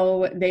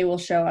how they will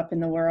show up in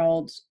the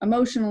world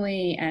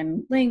emotionally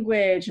and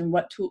language and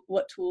what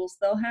tools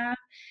they'll have.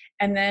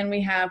 And then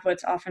we have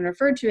what's often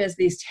referred to as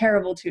these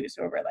terrible twos,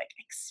 where we're like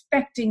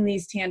expecting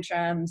these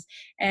tantrums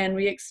and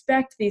we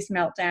expect these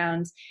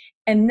meltdowns.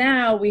 And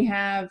now we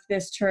have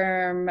this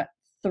term,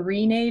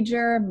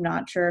 three-nager. I'm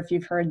not sure if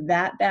you've heard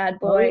that bad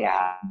boy. Oh,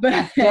 yeah.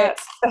 But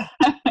yes.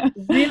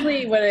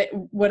 Really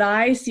what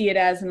I see it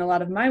as in a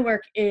lot of my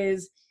work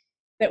is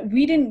that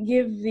we didn't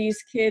give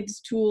these kids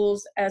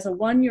tools as a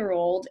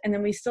 1-year-old, and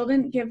then we still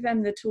didn't give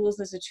them the tools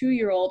as a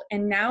 2-year-old,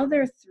 and now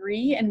they're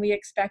 3 and we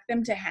expect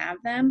them to have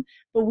them,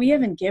 but we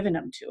haven't given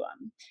them to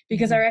them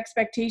because our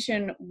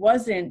expectation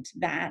wasn't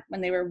that when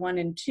they were 1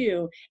 and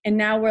 2. And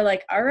now we're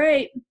like, all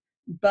right,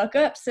 buck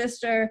up,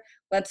 sister,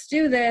 let's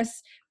do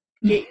this.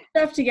 get your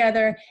stuff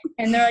together.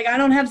 And they're like, I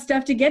don't have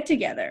stuff to get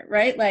together,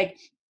 right? Like,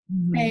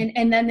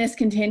 and then this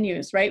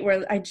continues, right?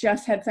 Where I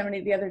just had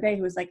somebody the other day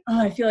who was like, oh,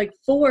 I feel like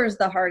 4 is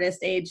the hardest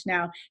age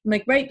now. I'm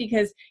like, right,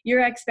 because your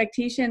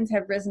expectations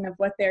have risen of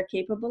what they're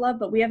capable of,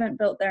 but we haven't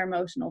built their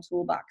emotional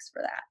toolbox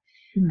for that.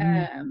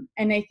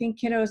 And I think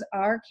kiddos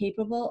are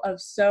capable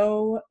of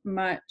so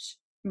much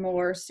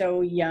more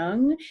so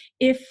young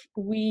if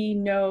we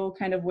know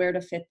kind of where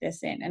to fit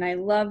this in. And I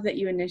love that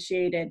you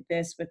initiated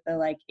this with the,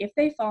 like, if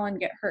they fall and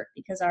get hurt,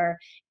 because our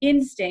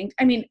instinct,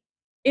 I mean,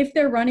 if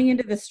they're running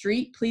into the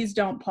street, please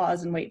don't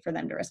pause and wait for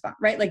them to respond,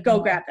 right? Like, go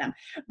grab them.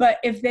 But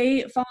if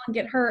they fall and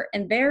get hurt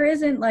and there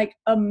isn't like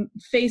a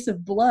face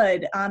of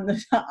blood on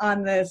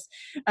this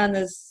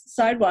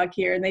sidewalk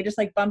here, and they just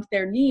like bumped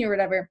their knee or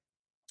whatever,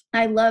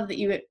 I love that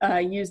you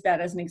use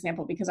that as an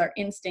example, because our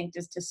instinct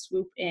is to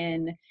swoop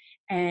in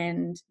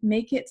and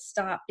make it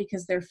stop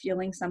because they're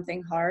feeling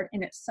something hard.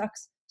 And it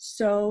sucks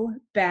so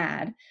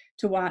bad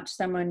to watch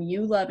someone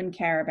you love and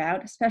care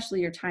about,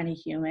 especially your tiny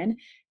human,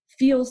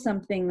 feel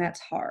something that's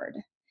hard.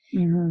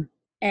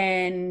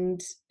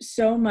 And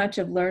so much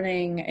of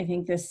learning, I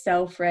think, the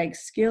self-reg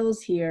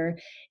skills here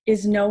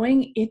is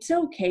knowing it's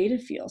okay to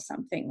feel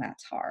something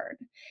that's hard,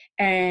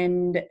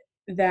 and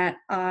that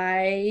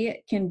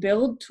I can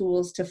build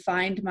tools to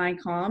find my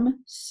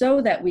calm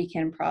so that we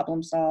can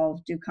problem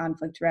solve, do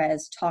conflict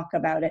res, talk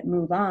about it,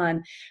 move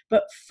on.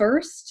 But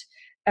first,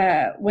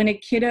 when a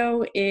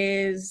kiddo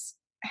is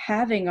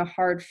having a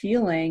hard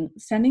feeling,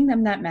 sending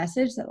them that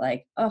message that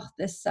like, oh,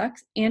 this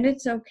sucks and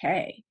it's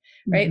okay,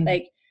 right?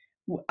 Like,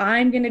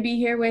 I'm going to be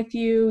here with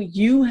you.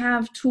 You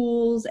have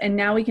tools. And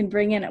now we can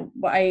bring in,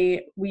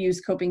 we use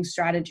coping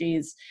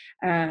strategies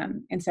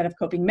instead of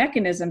coping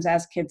mechanisms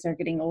as kids are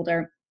getting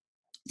older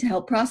to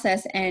help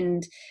process.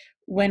 And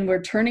when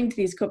we're turning to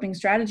these coping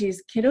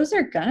strategies, kiddos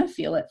are going to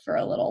feel it for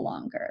a little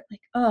longer.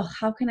 Like, oh,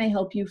 how can I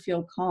help you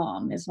feel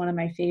calm is one of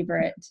my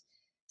favorite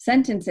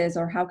sentences,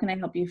 or how can I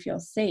help you feel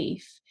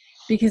safe?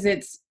 Because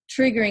it's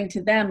triggering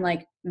to them,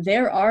 like,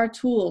 there are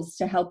tools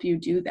to help you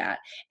do that.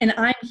 And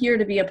I'm here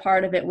to be a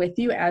part of it with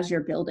you as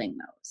you're building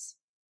those.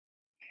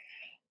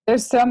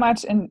 There's so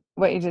much in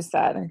what you just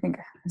said. I think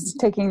I was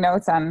taking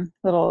notes on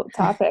little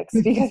topics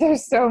because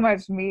there's so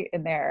much meat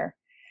in there.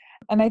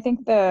 And I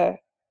think the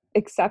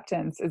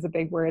acceptance is a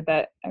big word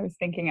that I was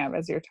thinking of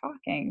as you're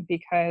talking,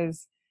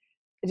 because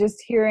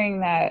just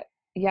hearing that,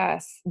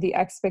 yes, the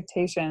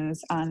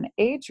expectations on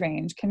age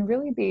range can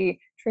really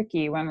be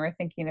tricky when we're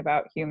thinking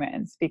about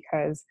humans,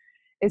 because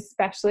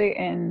especially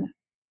in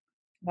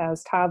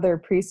those toddler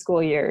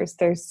preschool years,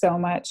 there's so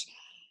much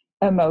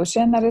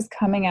emotion that is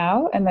coming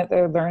out and that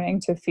they're learning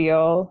to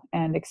feel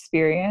and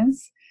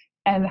experience.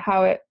 And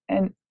how it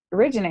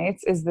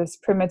originates is this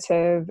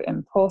primitive,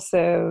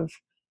 impulsive,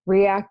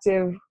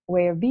 reactive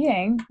way of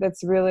being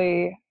that's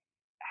really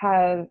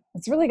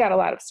got a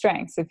lot of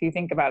strengths if you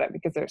think about it,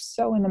 because they're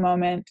so in the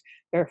moment,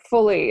 they're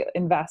fully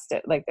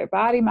invested, like their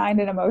body, mind,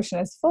 and emotion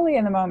is fully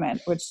in the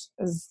moment, which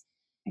is,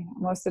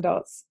 most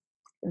adults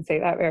can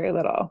say that very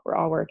little. We're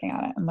all working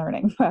on it and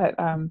learning, but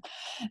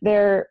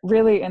they're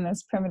really in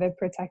this primitive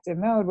protective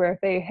mode where if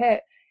they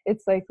hit,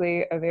 it's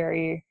likely a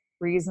very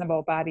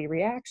reasonable body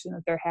reaction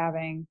that they're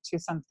having to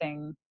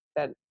something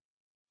that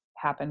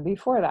happened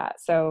before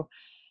that. So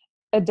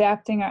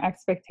adapting our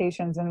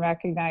expectations and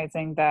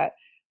recognizing that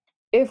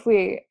if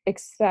we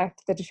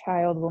expect that a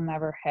child will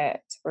never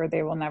hit or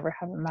they will never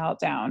have a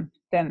meltdown,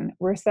 then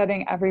we're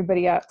setting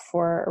everybody up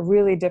for a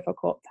really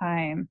difficult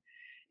time.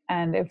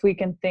 And if we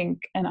can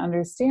think and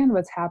understand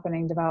what's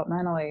happening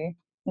developmentally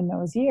in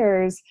those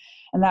years,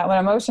 and that when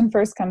emotion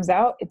first comes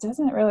out, it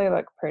doesn't really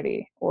look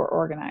pretty or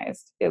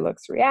organized. It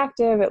looks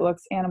reactive, it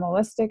looks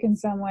animalistic in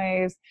some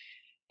ways.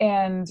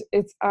 And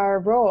it's our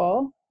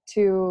role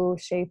to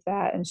shape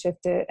that and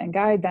shift it and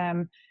guide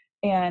them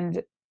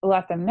and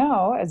let them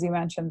know, as you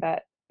mentioned,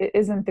 that it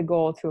isn't the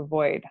goal to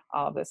avoid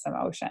all of this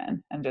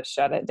emotion and just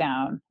shut it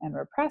down and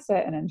repress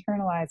it and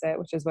internalize it,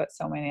 which is what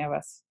so many of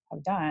us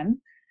have done.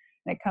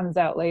 And it comes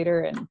out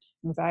later in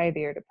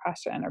anxiety or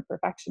depression or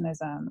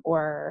perfectionism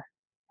or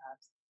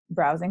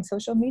browsing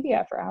social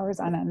media for hours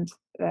on end.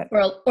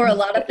 Or a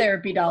lot of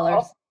therapy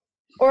dollars.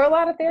 Or a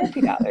lot of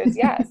therapy dollars,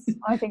 yes.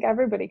 I think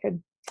everybody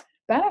could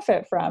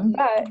benefit from,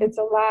 but it's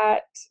a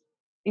lot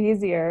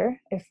easier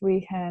if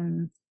we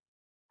can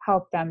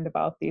help them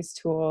develop these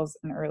tools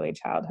in early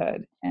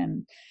childhood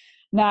and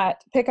not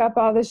pick up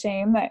all the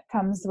shame that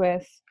comes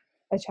with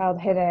a child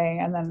hitting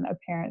and then a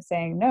parent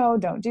saying, no,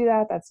 don't do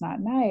that, that's not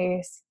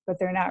nice, but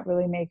they're not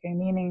really making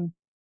meaning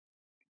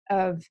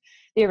of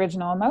the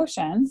original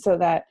emotion, so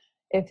that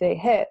if they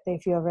hit, they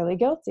feel really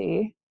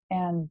guilty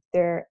and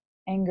their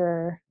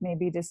anger may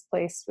be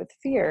displaced with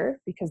fear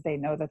because they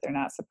know that they're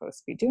not supposed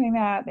to be doing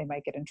that, they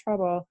might get in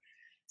trouble.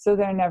 So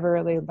they're never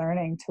really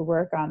learning to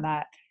work on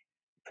that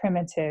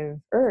primitive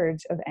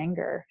urge of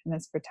anger and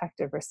this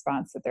protective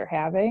response that they're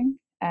having.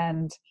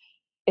 And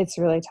it's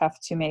really tough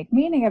to make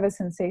meaning of a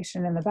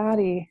sensation in the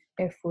body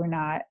if we're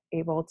not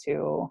able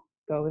to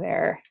go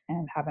there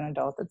and have an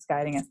adult that's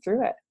guiding us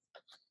through it.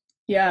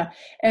 Yeah.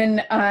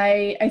 And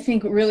I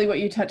think really what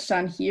you touched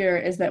on here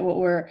is that what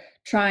we're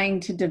trying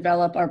to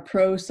develop are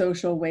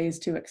pro-social ways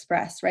to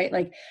express, right?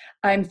 Like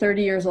I'm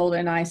 30 years old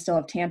and I still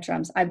have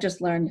tantrums. I've just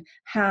learned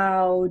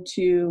how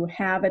to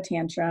have a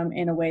tantrum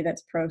in a way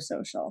that's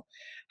pro-social,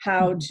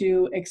 how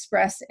to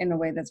express in a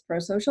way that's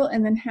pro-social,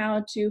 and then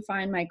how to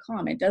find my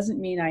calm. It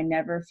doesn't mean I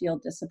never feel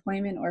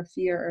disappointment or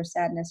fear or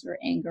sadness or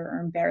anger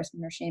or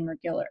embarrassment or shame or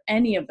guilt or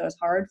any of those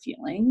hard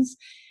feelings.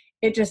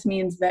 It just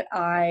means that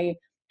I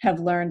have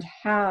learned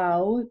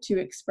how to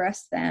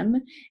express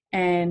them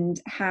and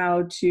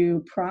how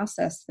to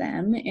process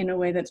them in a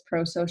way that's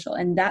pro-social.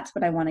 And that's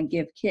what I want to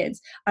give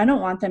kids. I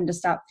don't want them to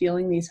stop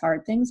feeling these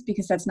hard things,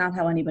 because that's not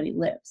how anybody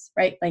lives,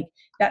 right? Like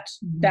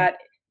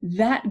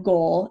that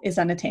goal is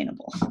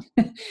unattainable.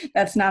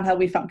 That's not how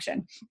we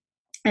function.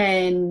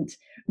 And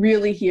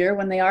really here,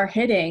 when they are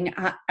hitting,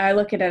 I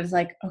look at it as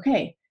like,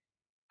 okay,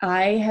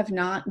 I have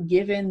not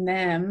given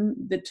them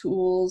the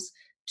tools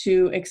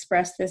to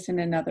express this in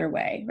another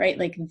way, right?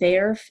 Like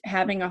they're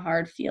having a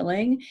hard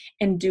feeling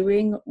and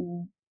doing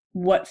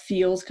what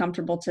feels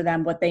comfortable to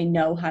them, what they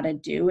know how to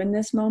do in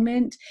this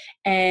moment.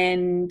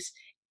 And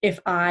if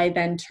I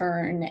then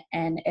turn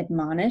and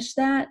admonish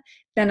that,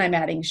 then I'm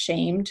adding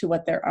shame to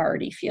what they're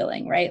already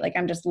feeling, right? Like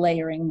I'm just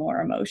layering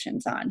more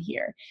emotions on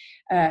here.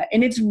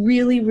 And it's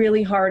really,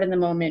 really hard in the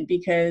moment,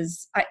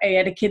 because I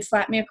had a kid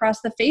slap me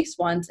across the face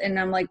once, and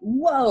I'm like,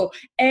 whoa,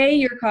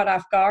 you're caught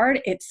off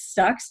guard. It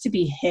sucks to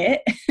be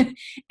hit.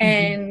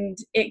 And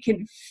it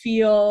can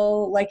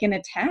feel like an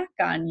attack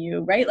on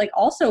you, right? Like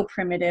also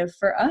primitive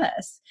for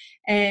us.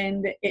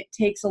 And it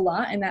takes a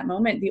lot in that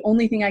moment. The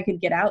only thing I could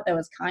get out that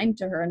was kind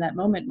to her in that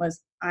moment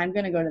was, I'm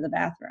going to go to the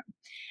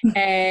bathroom.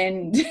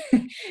 And,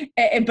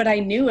 but I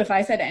knew if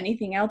I said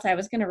anything else, I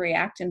was going to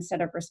react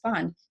instead of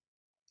respond.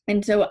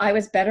 And so I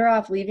was better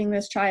off leaving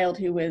this child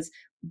who was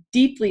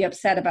deeply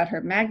upset about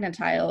her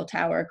magnetile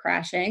tower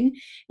crashing,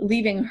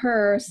 leaving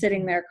her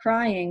sitting there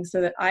crying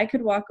so that I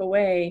could walk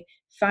away,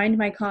 find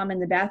my calm in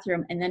the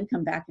bathroom, and then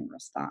come back and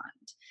respond.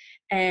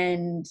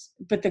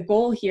 But the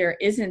goal here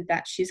isn't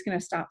that she's going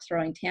to stop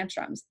throwing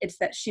tantrums. It's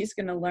that she's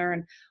going to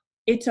learn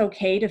it's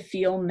okay to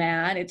feel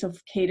mad. It's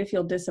okay to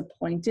feel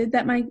disappointed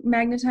that my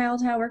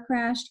magnetile tower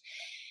crashed.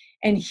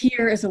 And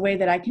here is a way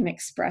that I can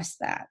express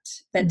that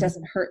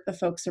doesn't hurt the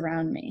folks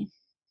around me,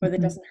 or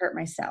that doesn't hurt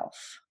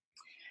myself.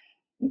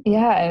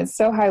 Yeah, it's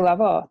so high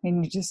level. I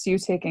mean, just you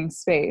taking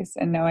space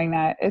and knowing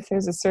that if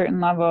there's a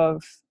certain level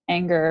of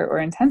anger or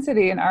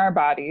intensity in our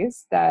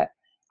bodies, that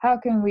how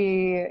can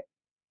we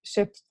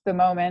shift the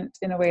moment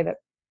in a way that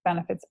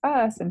benefits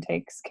us and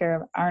takes care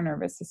of our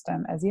nervous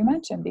system, as you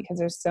mentioned, because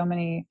there's so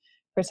many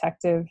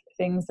protective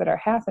things that are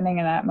happening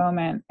in that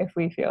moment if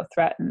we feel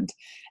threatened,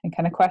 and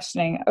kind of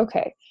questioning,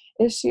 okay,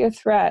 is she a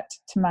threat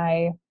to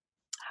my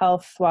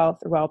health, wealth,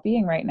 or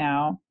well-being right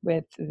now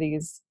with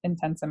these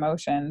intense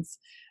emotions?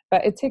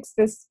 But it takes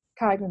this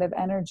cognitive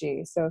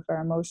energy. So if our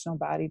emotional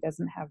body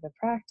doesn't have the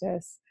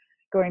practice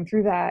going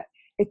through that,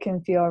 it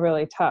can feel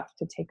really tough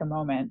to take a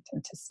moment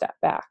and to step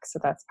back. So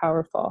that's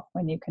powerful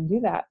when you can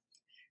do that.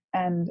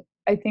 And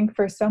I think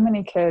for so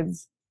many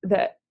kids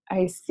that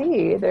I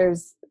see,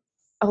 there's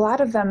a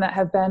lot of them that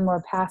have been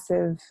more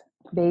passive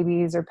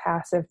babies or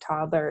passive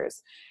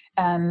toddlers.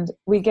 And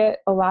we get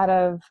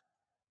our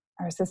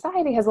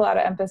society has a lot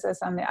of emphasis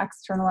on the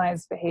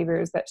externalized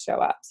behaviors that show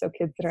up. So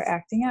kids that are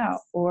acting out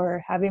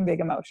or having big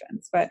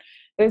emotions. But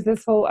there's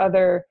this whole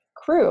other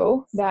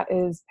crew that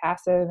is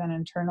passive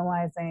and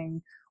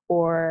internalizing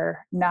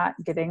or not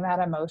getting that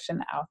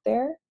emotion out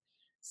there.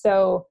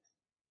 So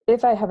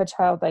if I have a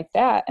child like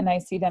that and I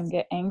see them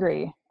get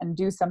angry and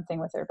do something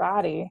with their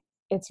body,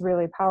 it's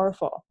really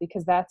powerful,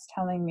 because that's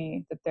telling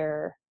me that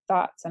their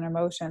thoughts and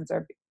emotions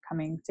are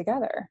coming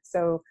together.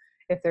 So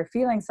if they're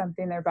feeling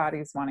something, their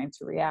body's wanting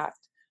to react,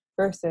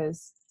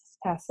 versus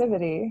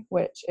passivity,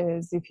 which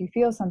is if you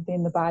feel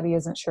something, the body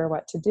isn't sure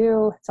what to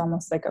do. It's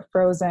almost like a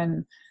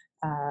frozen,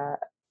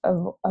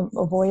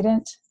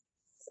 avoidant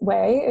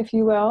way, if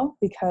you will,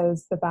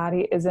 because the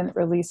body isn't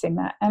releasing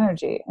that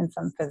energy in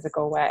some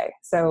physical way.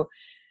 So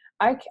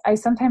I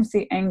sometimes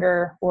see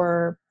anger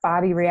or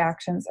body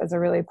reactions as a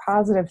really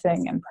positive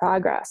thing in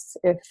progress.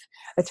 If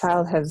a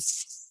child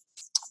has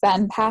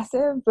been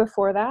passive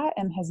before that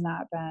and has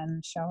not been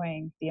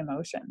showing the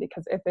emotion,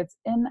 because if it's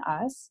in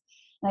us,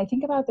 and I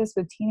think about this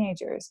with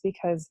teenagers,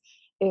 because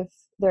if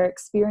they're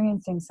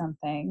experiencing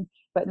something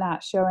but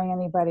not showing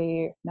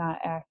anybody, not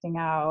acting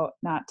out,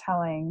 not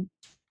telling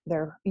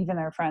even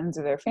their friends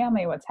or their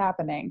family what's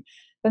happening,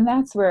 then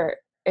that's where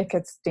it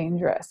gets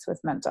dangerous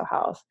with mental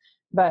health.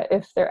 But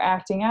if they're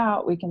acting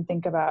out, we can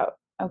think about,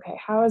 okay,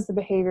 how is the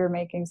behavior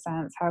making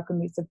sense? How can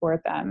we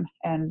support them?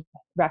 And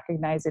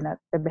recognizing that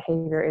the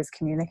behavior is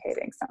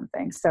communicating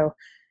something. So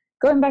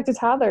going back to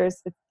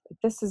toddlers,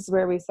 this is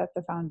where we set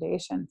the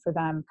foundation for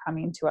them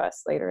coming to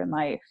us later in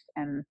life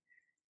and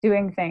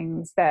doing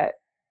things that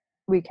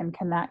we can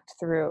connect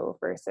through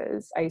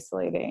versus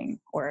isolating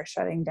or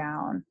shutting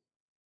down.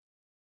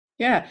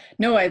 Yeah,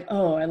 no,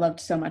 I loved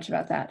so much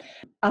about that.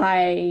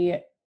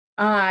 I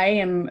I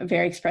am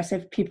very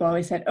expressive. People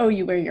always said, oh,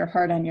 you wear your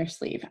heart on your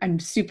sleeve. I'm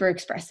super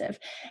expressive.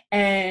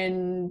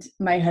 And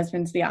my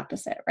husband's the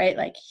opposite, right?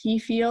 Like he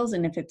feels,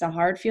 and if it's a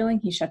hard feeling,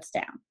 he shuts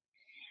down.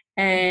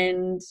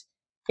 And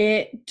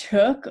it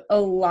took a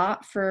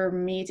lot for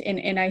me to,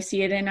 and I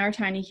see it in our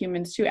tiny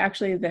humans too.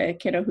 Actually, the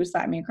kiddo who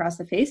slapped me across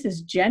the face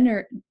is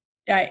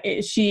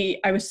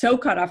I was so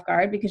caught off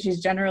guard because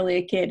she's generally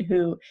a kid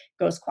who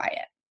goes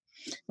quiet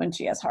when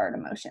she has hard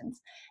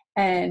emotions.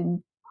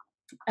 And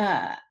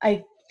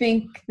I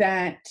think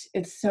that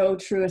it's so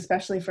true,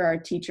 especially for our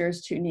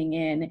teachers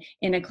tuning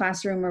in a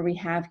classroom where we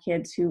have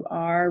kids who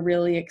are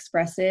really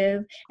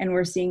expressive and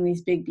we're seeing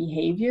these big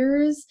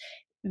behaviors.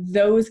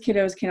 Those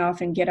kiddos can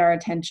often get our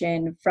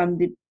attention from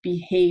the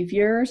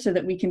behavior so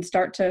that we can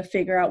start to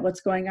figure out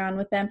what's going on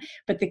with them.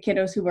 But the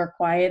kiddos who are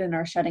quiet and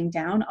are shutting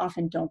down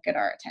often don't get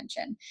our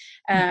attention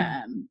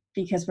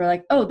because we're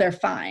like, oh, they're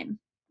fine,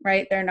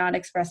 right? They're not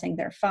expressing,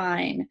 they're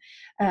fine.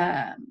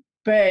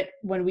 But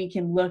when we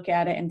can look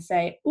at it and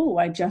say, oh,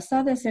 I just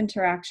saw this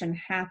interaction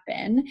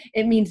happen,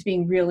 it means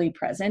being really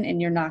present,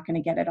 and you're not going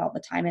to get it all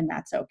the time, and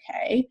that's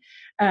okay.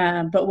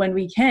 But when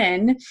we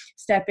can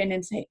step in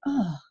and say,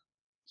 oh,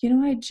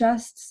 I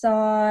just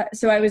saw,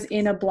 so I was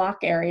in a block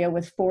area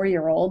with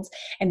 4-year-olds,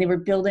 and they were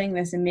building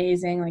this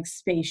amazing like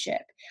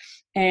spaceship.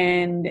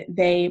 And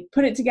they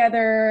put it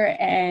together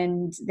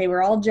and they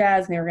were all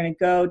jazzed and they were going to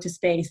go to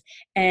space.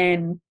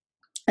 And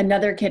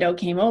another kiddo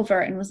came over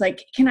and was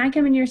like, can I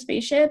come in your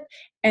spaceship?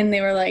 And they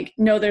were like,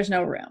 no, there's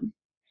no room.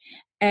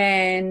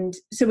 And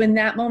so in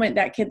that moment,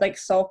 that kid like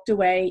sulked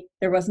away.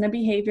 There wasn't a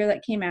behavior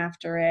that came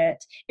after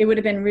it. It would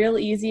have been real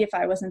easy if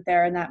I wasn't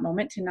there in that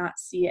moment to not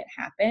see it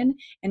happen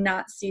and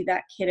not see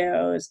that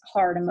kiddo's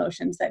hard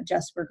emotions that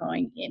just were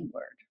going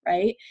inward,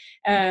 right?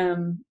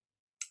 And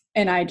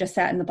I just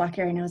sat in the block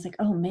area and I was like,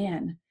 oh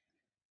man,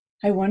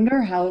 I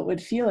wonder how it would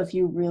feel if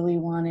you really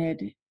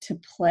wanted to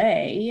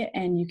play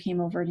and you came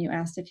over and you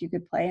asked if you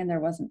could play and there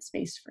wasn't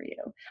space for you.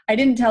 I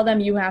didn't tell them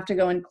you have to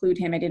go include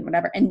him. I didn't,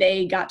 whatever. And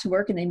they got to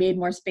work and they made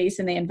more space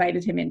and they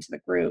invited him into the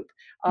group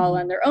all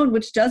on their own,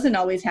 which doesn't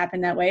always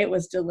happen that way. It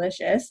was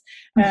delicious.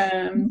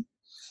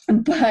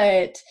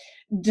 But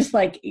just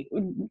like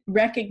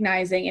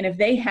recognizing, and if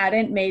they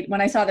hadn't when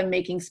I saw them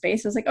making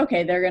space, I was like,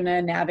 okay, they're going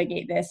to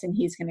navigate this and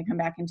he's going to come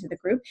back into the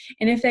group.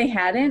 And if they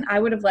hadn't, I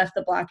would have left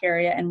the block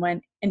area and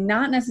went and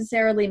not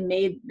necessarily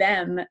made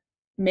them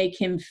make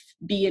him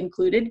be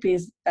included,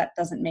 because that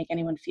doesn't make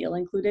anyone feel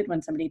included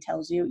when somebody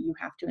tells you you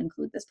have to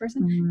include this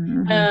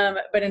person.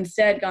 But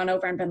instead gone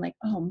over and been like,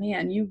 oh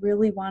man, you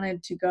really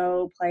wanted to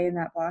go play in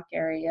that block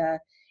area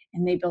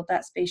and they built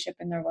that spaceship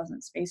and there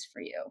wasn't space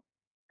for you.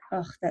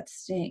 Ugh, that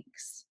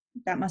stinks.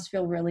 That must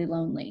feel really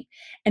lonely.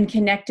 And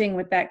connecting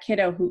with that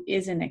kiddo who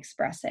isn't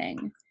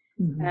expressing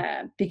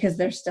because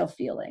they're still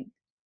feeling.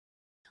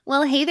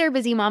 Well, hey there,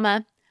 busy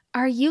mama.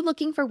 Are you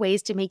looking for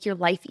ways to make your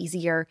life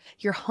easier,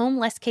 your home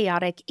less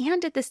chaotic,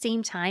 and at the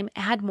same time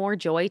add more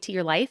joy to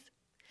your life?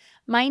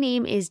 My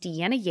name is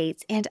Deanna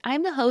Yates, and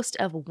I'm the host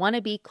of Wanna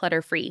Be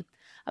Clutter-Free,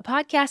 a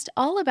podcast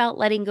all about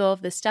letting go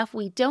of the stuff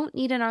we don't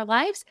need in our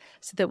lives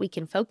so that we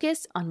can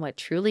focus on what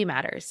truly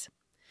matters.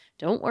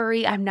 Don't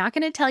worry, I'm not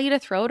going to tell you to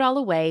throw it all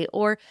away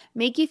or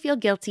make you feel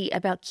guilty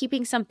about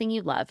keeping something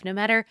you love, no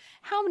matter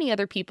how many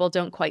other people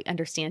don't quite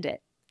understand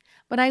it.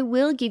 But I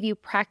will give you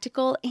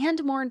practical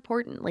and, more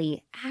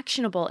importantly,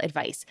 actionable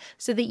advice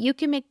so that you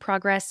can make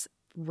progress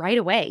right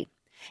away.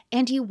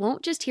 And you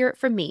won't just hear it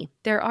from me.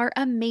 There are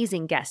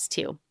amazing guests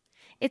too.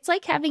 It's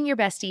like having your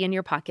bestie in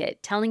your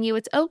pocket telling you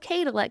it's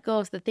okay to let go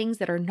of the things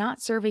that are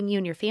not serving you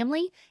and your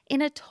family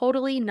in a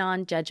totally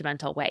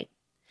non-judgmental way.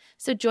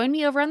 So join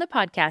me over on the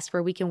podcast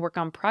where we can work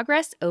on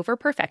progress over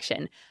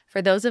perfection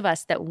for those of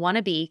us that want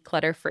to be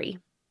clutter-free.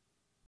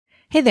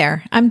 Hey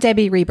there, I'm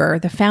Debbie Reber,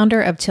 the founder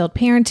of Tilt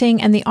Parenting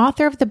and the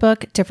author of the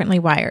book Differently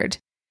Wired.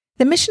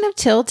 The mission of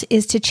Tilt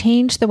is to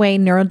change the way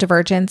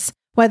neurodivergence,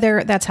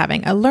 whether that's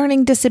having a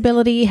learning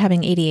disability,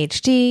 having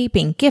ADHD,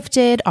 being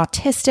gifted,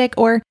 autistic,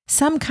 or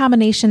some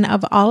combination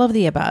of all of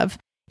the above,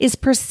 is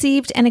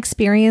perceived and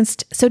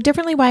experienced so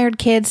differently wired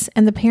kids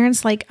and the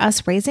parents like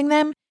us raising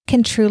them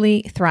can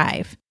truly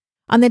thrive.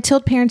 On the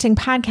Tilt Parenting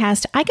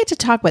podcast, I get to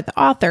talk with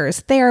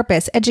authors,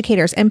 therapists,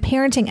 educators, and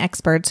parenting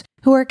experts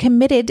who are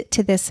committed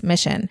to this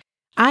mission.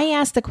 I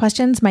ask the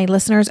questions my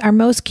listeners are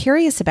most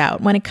curious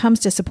about when it comes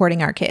to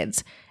supporting our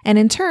kids. And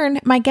in turn,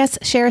 my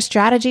guests share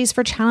strategies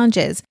for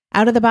challenges,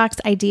 out-of-the-box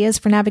ideas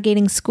for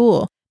navigating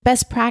school,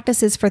 best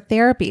practices for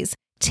therapies,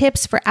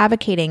 tips for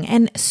advocating,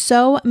 and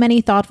so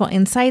many thoughtful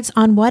insights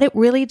on what it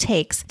really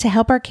takes to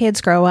help our kids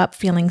grow up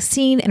feeling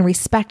seen and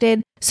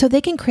respected so they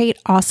can create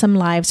awesome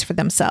lives for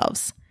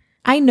themselves.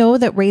 I know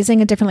that raising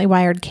a differently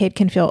wired kid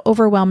can feel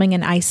overwhelming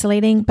and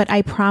isolating, but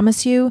I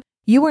promise you,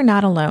 you are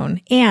not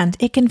alone, and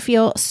it can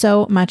feel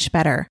so much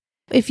better.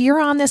 If you're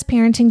on this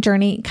parenting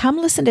journey, come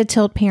listen to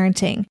Tilt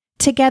Parenting.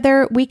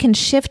 Together, we can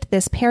shift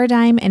this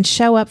paradigm and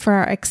show up for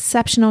our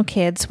exceptional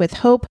kids with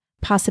hope,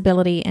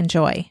 possibility, and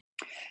joy.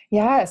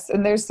 Yes,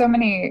 and there's so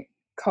many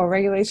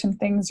co-regulation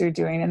things you're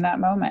doing in that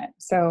moment.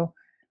 So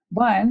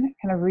one,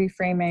 kind of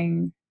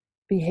reframing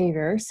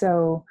behavior.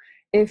 So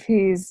if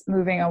he's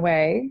moving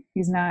away,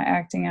 he's not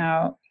acting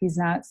out, he's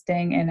not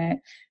staying in it.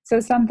 So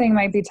something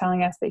might be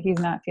telling us that he's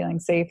not feeling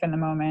safe in the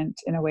moment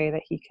in a way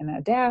that he can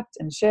adapt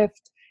and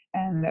shift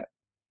and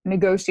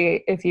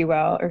negotiate, if you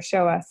will, or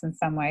show us in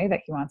some way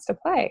that he wants to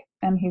play.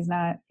 And he's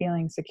not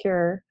feeling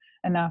secure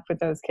enough with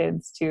those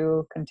kids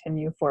to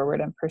continue forward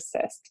and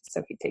persist.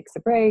 So he takes a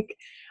break.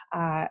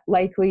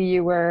 Likely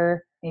you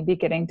were maybe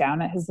getting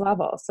down at his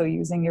level. So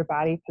using your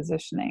body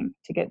positioning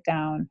to get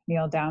down,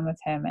 kneel down with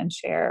him and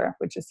share,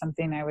 which is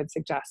something I would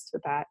suggest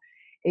with that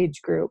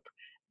age group.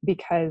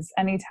 Because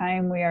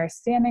anytime we are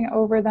standing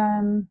over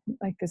them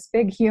like this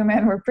big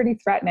human, we're pretty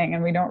threatening,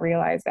 and we don't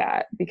realize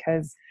that,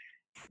 because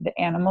the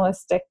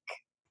animalistic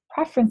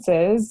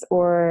preferences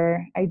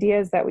or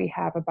ideas that we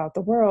have about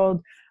the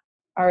world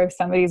are, if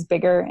somebody's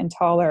bigger and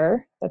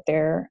taller, that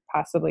they're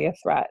possibly a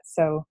threat.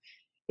 So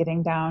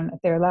getting down at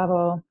their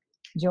level,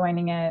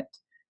 joining it,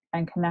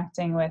 and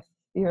connecting with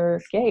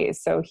your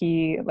gaze. So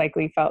he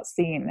likely felt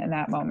seen in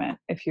that moment.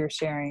 If you're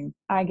sharing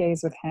eye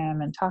gaze with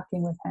him and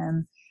talking with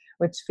him,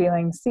 which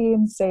feeling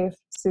seen, safe,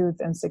 soothed,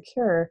 and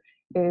secure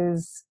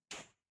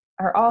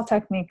are all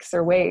techniques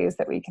or ways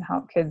that we can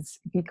help kids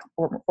be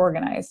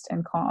organized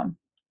and calm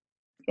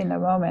in the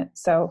moment.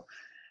 So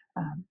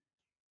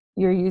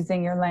you're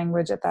using your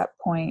language at that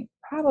point,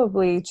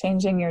 probably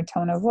changing your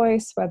tone of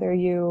voice, whether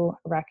you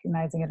are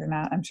recognizing it or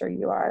not. I'm sure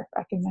you are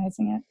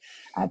recognizing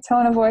it.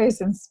 Tone of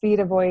voice and speed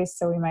of voice.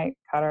 So we might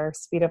cut our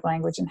speed of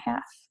language in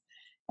half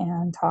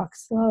and talk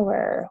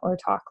slower or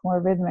talk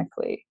more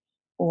rhythmically,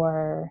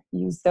 or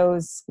use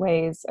those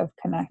ways of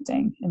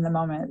connecting in the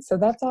moment. So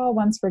that's all.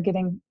 Once we're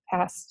getting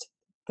past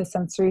the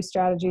sensory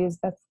strategies,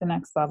 that's the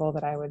next level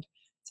that I would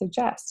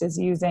suggest, is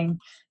using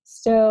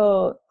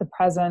still the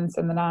presence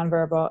and the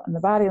nonverbal and the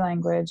body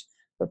language,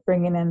 but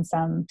bringing in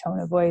some tone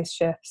of voice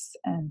shifts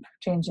and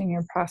changing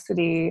your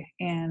prosody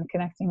and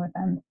connecting with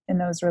them in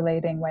those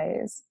relating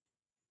ways.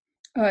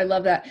 Oh, I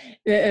love that.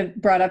 It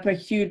brought up a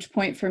huge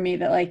point for me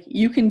that, like,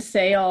 you can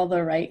say all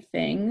the right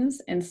things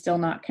and still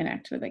not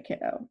connect with a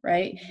kiddo,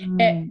 right?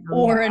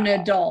 Or an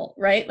adult,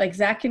 right? Like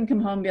Zach can come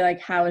home and be like,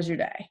 how was your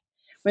day?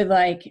 With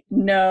like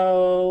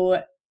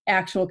no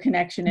actual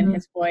connection in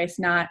his voice,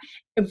 not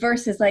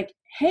versus like,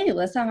 hey,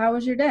 Alyssa, how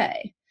was your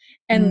day?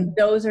 And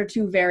those are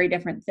two very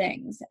different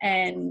things.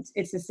 And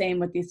it's the same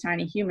with these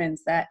tiny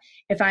humans, that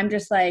if I'm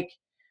just like,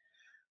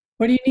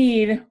 what do you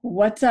need?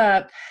 What's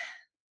up?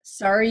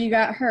 Sorry you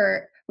got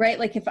hurt, right?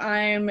 Like if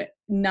I'm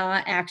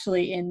not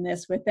actually in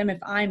this with them, if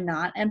I'm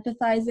not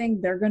empathizing,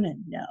 they're going to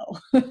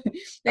know.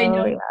 They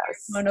know from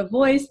our tone of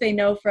voice. They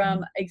know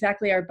from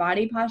exactly our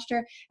body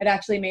posture. It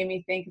actually made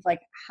me think of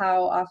like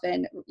how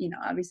often,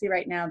 obviously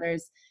right now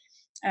there's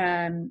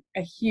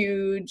a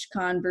huge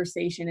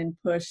conversation and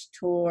push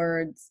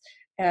towards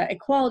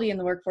equality in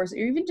the workforce, or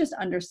even just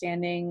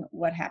understanding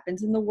what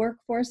happens in the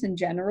workforce in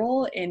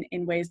general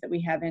in ways that we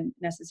haven't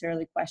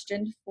necessarily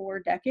questioned for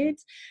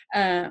decades.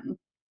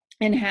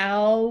 And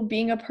how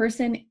being a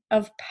person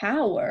of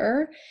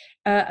power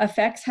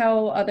affects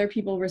how other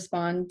people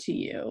respond to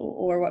you,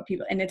 or what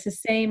people, and it's the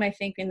same, I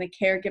think, in the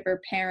caregiver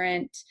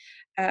parent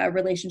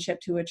relationship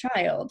to a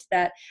child,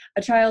 that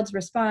a child's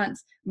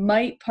response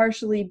might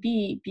partially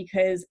be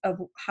because of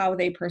how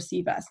they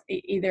perceive us,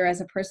 either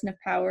as a person of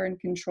power and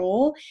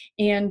control,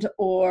 and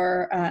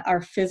or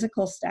our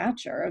physical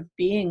stature of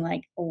being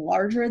like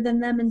larger than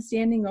them and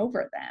standing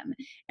over them.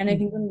 And I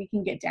think when we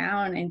can get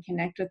down and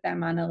connect with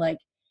them on a like,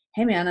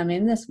 hey man, I'm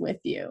in this with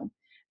you.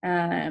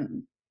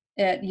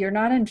 You're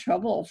not in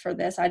trouble for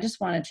this. I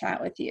just want to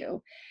chat with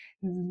you.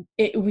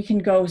 We can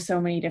go so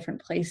many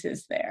different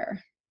places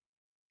there.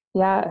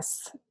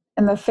 Yes.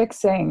 And the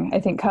fixing, I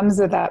think, comes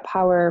with that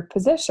power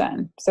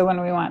position. So when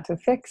we want to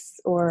fix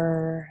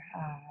or,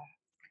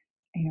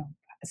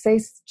 say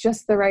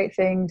just the right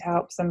thing to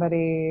help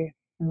somebody,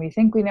 and we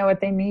think we know what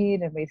they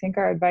need, and we think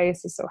our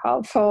advice is so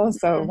helpful,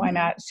 so why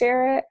not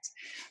share it?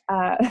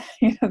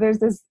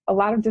 There's a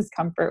lot of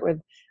discomfort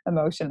with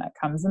emotion that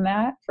comes in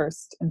that,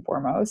 first and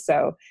foremost.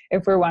 So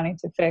if we're wanting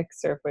to fix,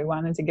 or if we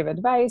wanted to give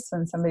advice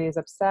when somebody is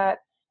upset,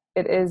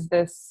 it is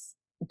this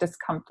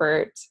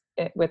discomfort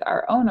with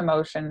our own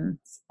emotions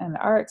and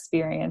our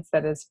experience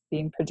that is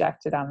being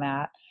projected on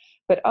that.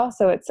 But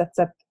also it sets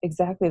up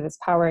exactly this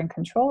power and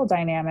control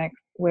dynamic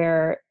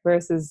where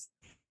versus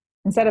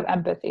instead of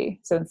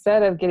empathy. So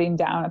instead of getting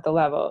down at the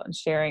level and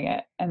sharing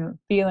it and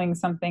feeling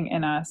something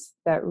in us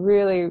that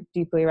really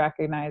deeply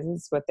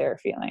recognizes what they're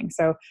feeling.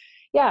 So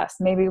yes,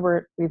 maybe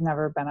we've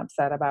never been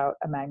upset about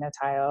a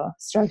magnetile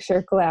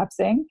structure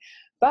collapsing,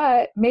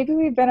 but maybe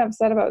we've been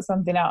upset about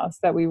something else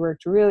that we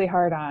worked really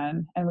hard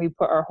on and we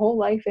put our whole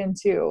life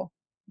into,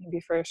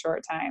 maybe for a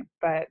short time,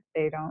 but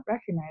they don't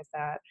recognize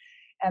that.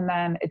 And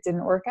then it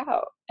didn't work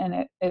out,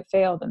 and it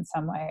failed in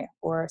some way,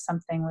 or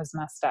something was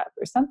messed up,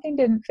 or something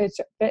didn't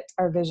fit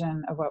our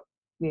vision of what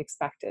we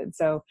expected.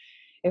 So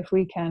if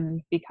we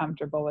can be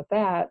comfortable with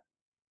that,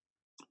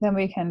 then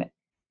we can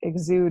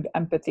exude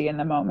empathy in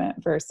the moment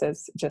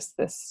versus just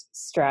this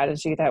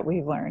strategy that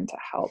we've learned to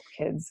help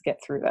kids get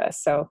through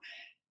this. So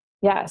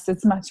yes,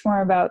 it's much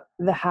more about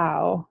the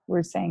how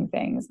we're saying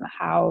things and the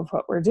how of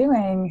what we're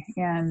doing,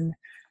 and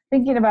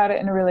thinking about it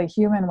in a really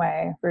human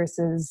way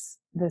versus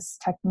this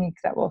technique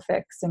that will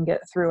fix and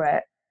get through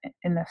it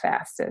in the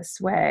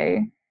fastest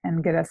way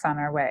and get us on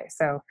our way.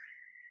 So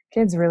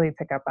kids really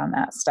pick up on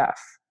that stuff.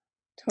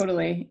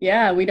 Totally.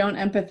 Yeah. We don't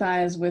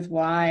empathize with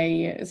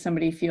why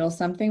somebody feels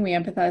something. We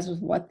empathize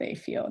with what they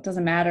feel. It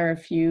doesn't matter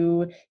if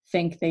you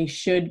think they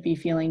should be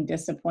feeling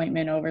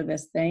disappointment over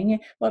this thing.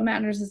 What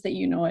matters is that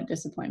you know what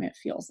disappointment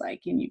feels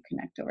like and you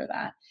connect over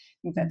that. I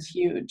think that's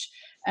huge.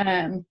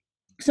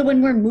 So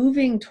when we're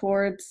moving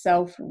towards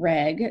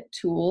self-reg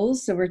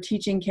tools, so we're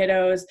teaching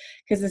kiddos,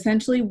 because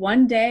essentially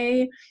one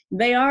day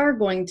they are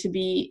going to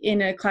be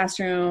in a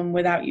classroom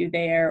without you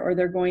there, or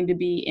they're going to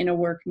be in a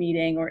work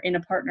meeting or in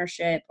a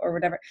partnership or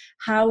whatever.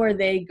 How are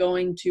they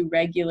going to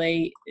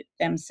regulate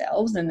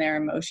themselves and their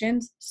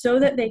emotions so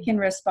that they can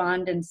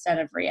respond instead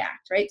of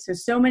react, right?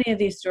 So many of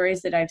these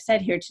stories that I've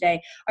said here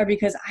today are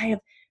because I have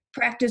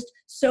practiced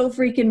so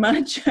freaking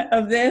much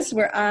of this,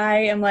 where I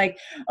am like,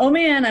 oh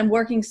man, I'm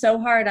working so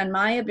hard on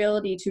my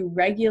ability to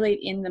regulate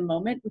in the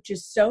moment, which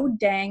is so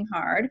dang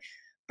hard,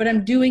 but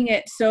I'm doing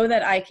it so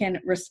that I can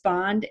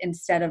respond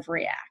instead of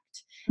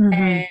react. Mm-hmm.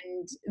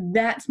 And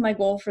that's my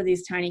goal for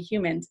these tiny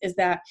humans, is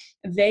that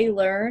they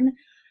learn,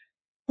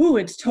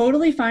 it's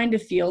totally fine to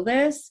feel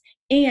this.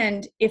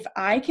 And if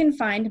I can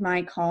find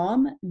my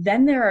calm,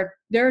 then there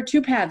are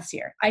two paths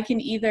here. I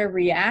can either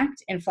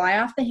react and fly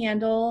off the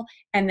handle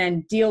and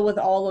then deal with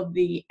all of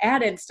the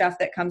added stuff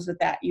that comes with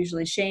that,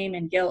 usually shame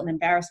and guilt and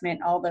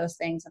embarrassment, all those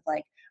things of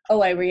like,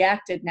 oh, I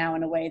reacted now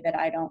in a way that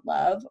I don't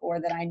love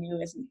or that I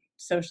knew isn't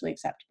socially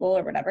acceptable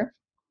or whatever.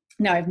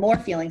 Now I have more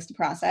feelings to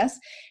process,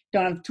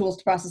 don't have tools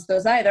to process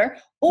those either.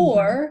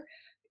 Or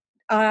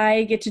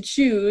I get to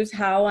choose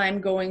how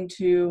I'm going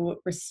to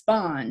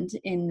respond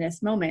in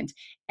this moment.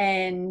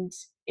 And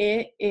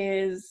it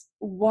is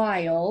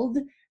wild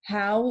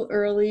how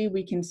early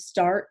we can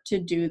start to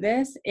do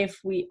this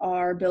if we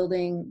are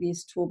building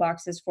these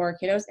toolboxes for our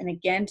kiddos. And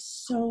again,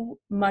 so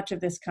much of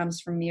this comes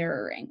from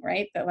mirroring,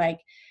 right? That like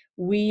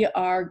we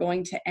are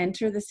going to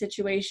enter the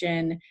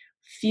situation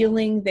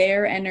feeling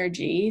their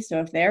energy. So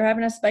if they're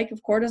having a spike of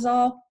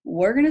cortisol,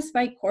 we're going to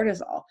spike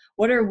cortisol.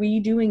 What are we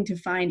doing to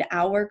find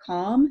our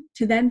calm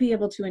to then be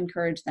able to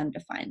encourage them to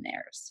find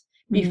theirs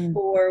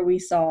before we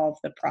solve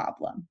the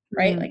problem,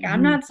 right? Like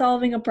I'm not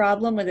solving a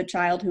problem with a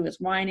child who is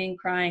whining,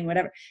 crying,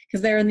 whatever,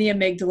 because they're in the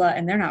amygdala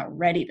and they're not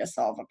ready to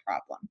solve a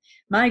problem.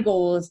 My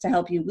goal is to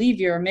help you leave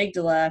your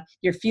amygdala,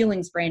 your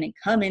feelings brain, and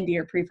come into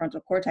your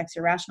prefrontal cortex,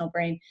 your rational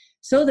brain,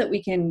 so that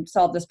we can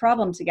solve this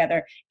problem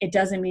together. It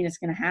doesn't mean it's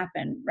going to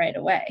happen right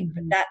away,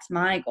 but that's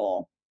my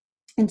goal.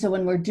 And so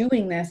when we're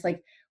doing this,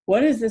 like,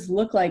 what does this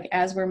look like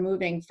as we're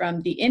moving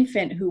from the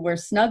infant who we're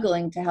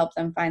snuggling to help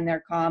them find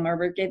their calm, or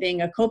we're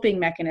giving a coping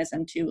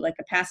mechanism to, like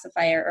a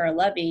pacifier or a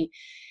lovey?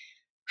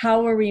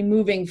 How are we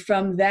moving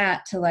from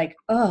that to like,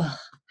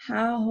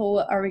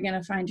 how are we going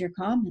to find your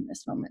calm in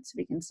this moment so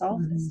we can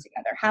solve this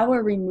together? How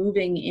are we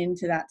moving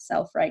into that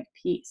self-reg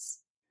piece?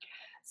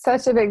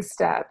 Such a big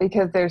step,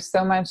 because there's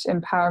so much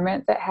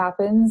empowerment that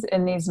happens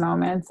in these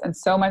moments and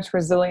so much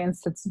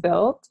resilience that's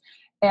built.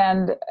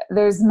 And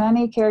there's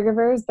many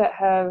caregivers that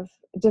have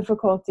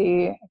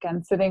difficulty,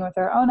 again, sitting with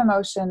their own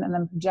emotion and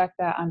then project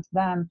that onto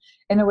them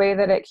in a way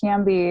that it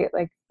can be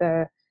like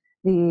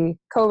the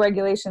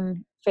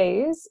co-regulation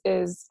phase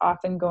is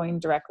often going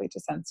directly to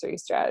sensory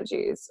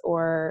strategies,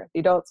 or the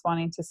adults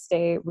wanting to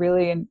stay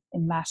really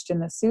enmeshed in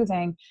the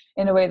soothing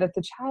in a way that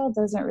the child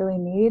doesn't really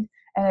need.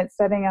 And it's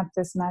setting up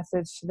this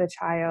message to the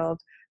child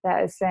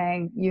that is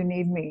saying, you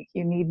need me,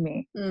 you need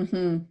me.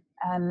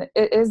 And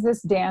it is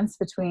this dance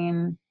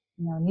between,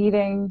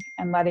 needing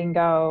and letting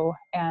go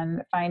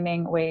and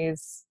finding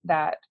ways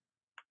that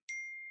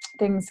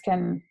things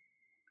can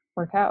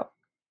work out.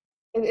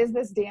 It is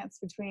this dance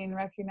between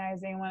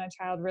recognizing when a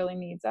child really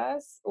needs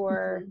us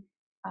or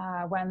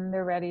when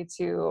they're ready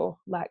to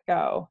let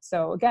go.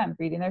 So again,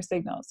 reading their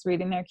signals,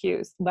 reading their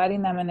cues,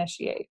 letting them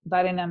initiate,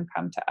 letting them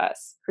come to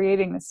us,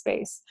 creating the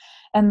space.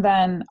 And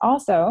then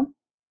also,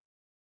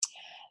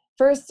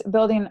 first,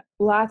 building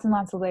lots and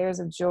lots of layers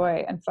of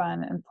joy and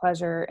fun and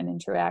pleasure and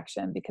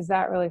interaction, because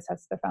that really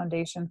sets the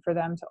foundation for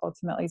them to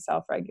ultimately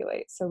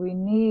self-regulate. So we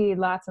need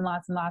lots and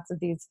lots and lots of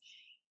these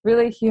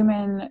really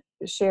human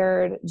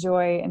shared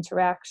joy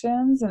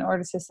interactions in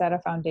order to set a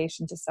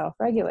foundation to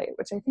self-regulate,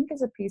 which I think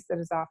is a piece that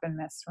is often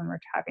missed when we're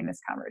having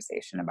this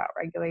conversation about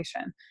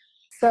regulation.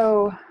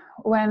 So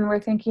when we're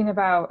thinking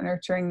about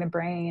nurturing the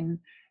brain,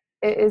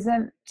 it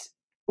isn't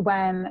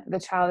when the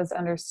child is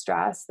under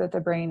stress that the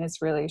brain is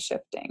really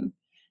shifting.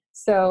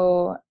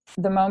 So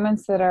the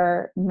moments that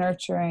are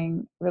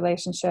nurturing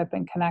relationship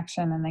and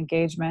connection and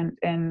engagement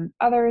in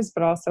others,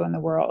 but also in the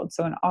world,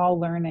 so in all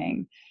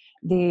learning,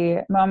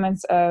 the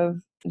moments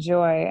of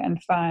joy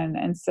and fun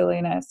and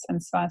silliness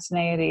and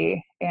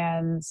spontaneity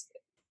and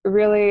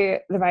really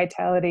the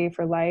vitality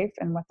for life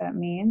and what that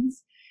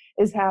means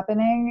is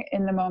happening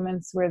in the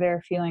moments where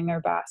they're feeling their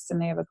best and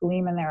they have a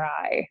gleam in their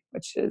eye,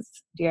 which is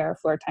DR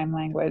floor time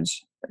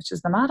language, which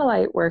is the model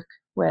I work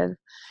with.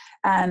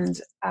 And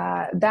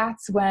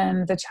that's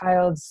when the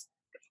child's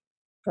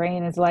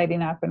brain is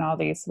lighting up in all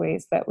these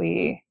ways that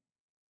we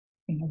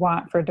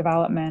want for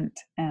development,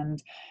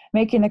 and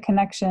making the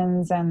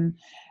connections and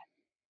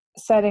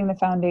setting the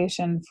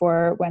foundation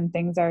for when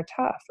things are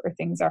tough or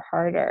things are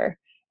harder,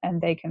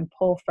 and they can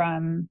pull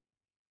from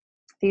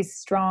these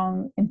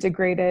strong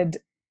integrated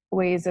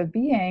ways of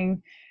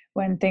being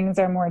when things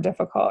are more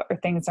difficult or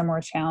things are more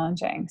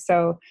challenging.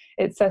 So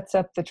it sets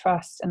up the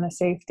trust and the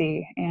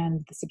safety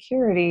and the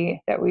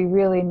security that we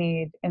really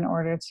need in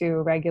order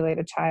to regulate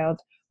a child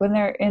when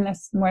they're in a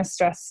more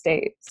stressed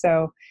state.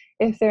 So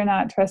if they're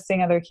not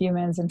trusting other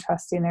humans and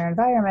trusting their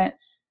environment,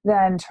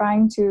 then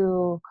trying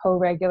to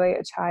co-regulate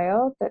a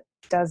child that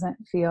doesn't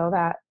feel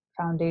that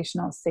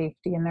foundational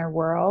safety in their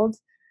world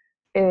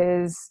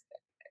is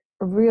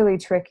really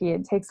tricky.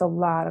 It takes a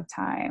lot of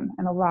time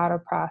and a lot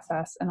of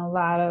process and a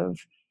lot of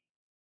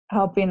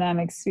helping them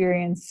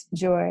experience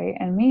joy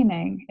and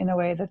meaning in a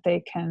way that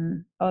they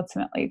can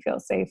ultimately feel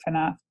safe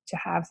enough to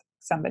have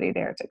somebody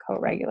there to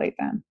co-regulate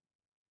them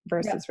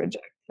versus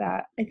reject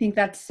that. I think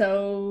that's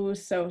so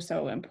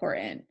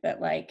important,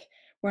 that like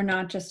we're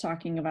not just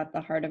talking about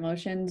the hard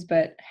emotions,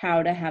 but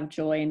how to have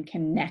joy and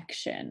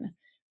connection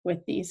with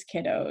these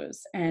kiddos.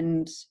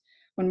 And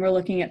when we're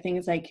looking at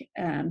things like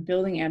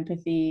building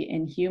empathy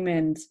in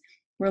humans,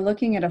 we're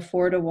looking at a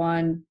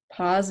 4-to-1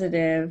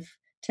 positive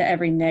to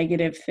every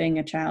negative thing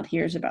a child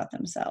hears about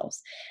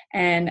themselves.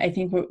 And I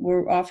think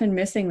we're often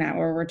missing that,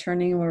 where we're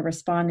turning and we're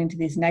responding to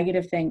these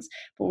negative things,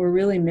 but we're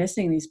really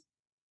missing these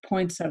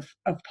points of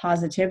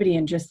positivity.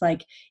 And just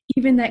like,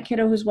 even that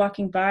kiddo who's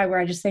walking by, where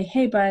I just say,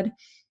 hey bud,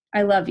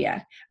 I love you,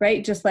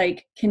 right? Just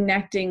like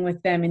connecting with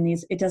them in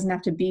these, it doesn't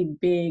have to be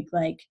big,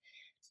 like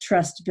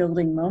trust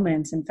building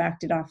moments. In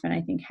fact, it often,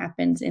 I think,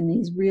 happens in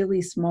these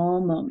really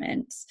small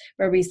moments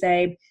where we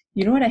say,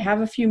 you know what, I have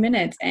a few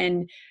minutes,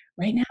 and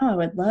right now I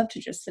would love to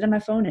just sit on my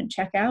phone and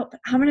check out, but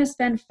I'm going to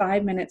spend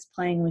 5 minutes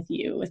playing with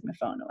you with my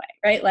phone away,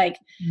 right? Like,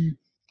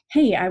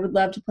 hey, I would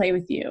love to play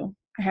with you.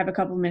 I have a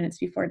couple minutes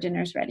before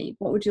dinner's ready.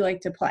 What would you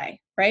like to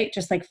play? Right?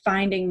 Just like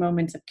finding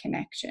moments of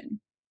connection.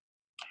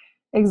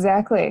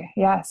 Exactly.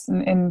 Yes.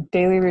 In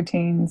daily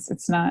routines,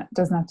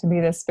 doesn't have to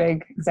be this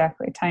big,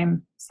 exactly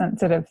time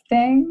sensitive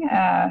thing.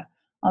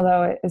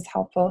 Although it is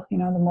helpful, the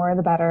more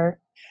the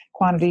better.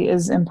 Quantity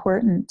is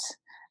important.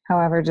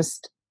 However,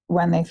 just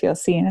when they feel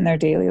seen in their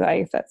daily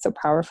life, that's so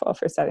powerful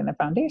for setting the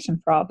foundation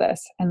for all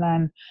this. And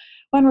then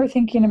when we're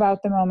thinking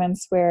about the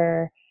moments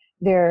where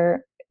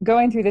they're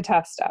going through the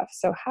tough stuff,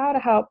 so how to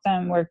help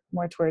them work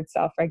more towards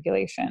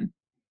self-regulation,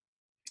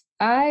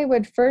 I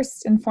would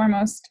first and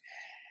foremost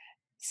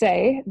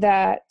say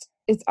that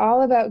it's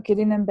all about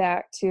getting them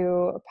back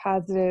to a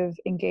positive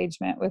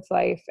engagement with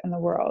life and the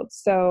world.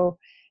 So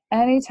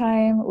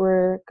anytime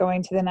we're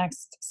going to the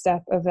next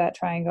step of that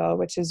triangle,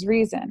 which is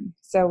reason.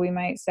 So we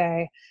might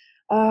say,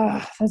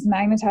 oh, this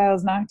magnetile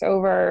is knocked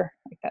over.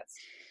 Like, that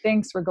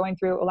stinks. We're going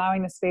through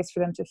allowing the space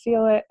for them to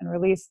feel it and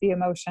release the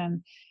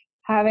emotion,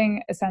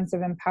 having a sense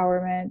of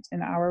empowerment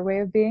in our way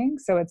of being.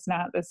 So it's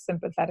not this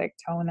sympathetic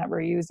tone that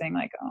we're using,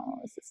 like, oh,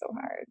 this is so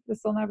hard,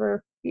 this will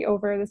never be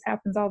over, this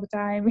happens all the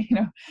time,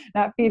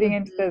 not feeding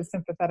into those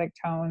sympathetic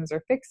tones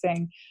or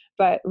fixing,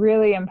 but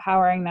really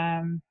empowering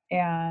them,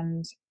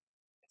 and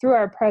through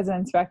our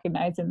presence,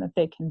 recognizing that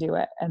they can do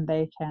it and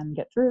they can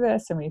get through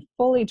this, and we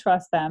fully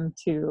trust them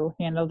to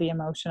handle the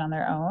emotion on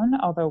their own,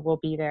 although we'll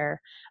be there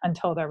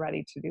until they're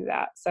ready to do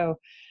that. So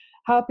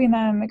helping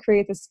them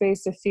create the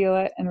space to feel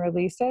it and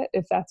release it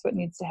if that's what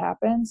needs to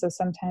happen. So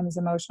sometimes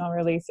emotional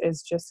release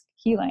is just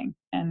healing,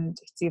 and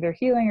it's either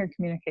healing or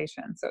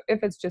communication. So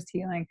if it's just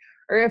healing,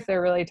 or if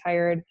they're really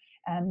tired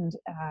and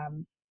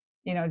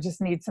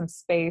just need some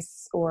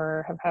space,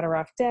 or have had a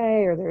rough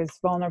day, or there's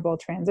vulnerable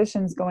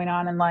transitions going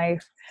on in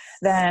life,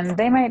 then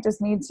they might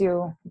just need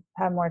to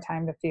have more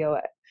time to feel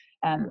it,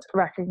 and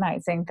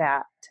recognizing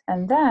that.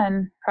 And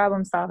then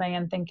problem solving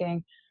and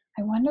thinking,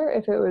 I wonder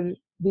if it would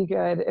be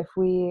good if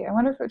I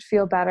wonder if it would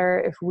feel better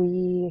if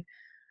we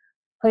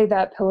played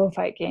that pillow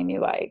fight game you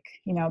like,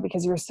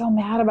 because you were so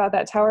mad about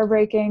that tower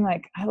breaking,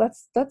 like,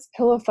 let's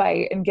pillow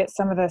fight and get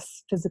some of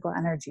this physical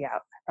energy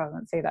out. I probably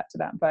wouldn't say that to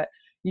them, but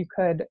you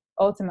could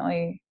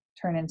ultimately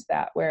turn into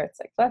that, where it's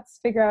like, let's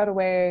figure out a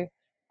way,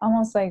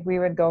 almost like we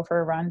would go for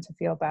a run to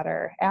feel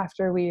better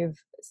after we've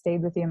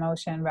stayed with the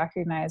emotion,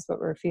 recognized what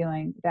we're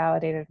feeling,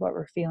 validated what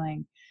we're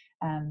feeling,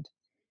 and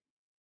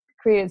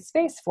created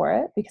space for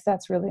it, because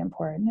that's really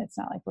important. It's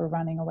not like we're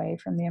running away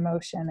from the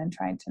emotion and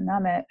trying to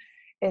numb it.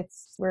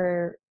 It's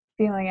we're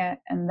feeling it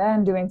and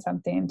then doing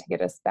something to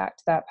get us back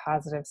to that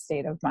positive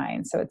state of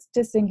mind. So it's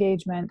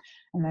disengagement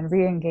and then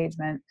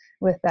re-engagement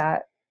with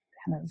that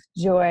kind of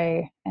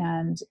joy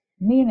and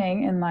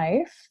meaning in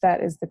life.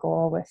 That is the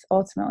goal, with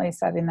ultimately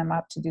setting them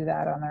up to do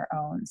that on their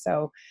own.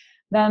 So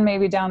then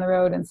maybe down the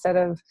road, instead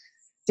of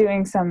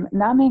doing some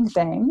numbing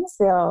things,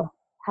 they'll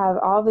have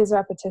all these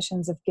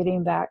repetitions of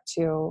getting back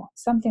to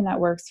something that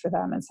works for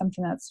them and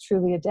something that's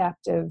truly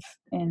adaptive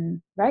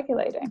in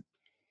regulating.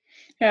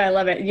 Yeah, I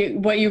love it.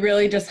 What you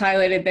really just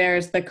highlighted there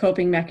is the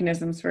coping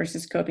mechanisms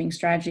versus coping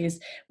strategies.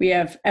 We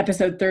have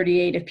episode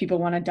 38 if people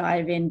want to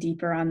dive in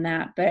deeper on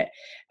that. But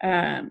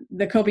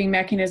the coping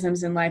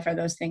mechanisms in life are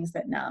those things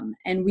that numb.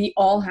 And we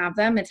all have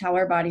them. It's how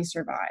our body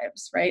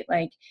survives, right?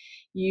 Like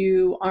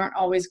you aren't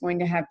always going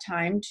to have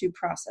time to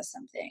process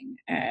something.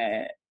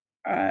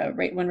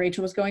 Right when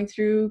Rachel was going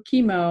through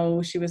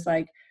chemo, she was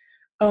like,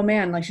 oh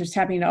man, like she was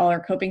tapping into all her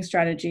coping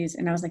strategies.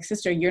 And I was like,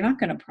 sister, you're not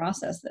going to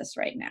process this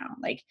right now.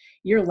 Like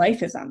your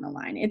life is on the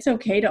line. It's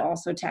okay to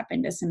also tap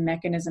into some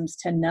mechanisms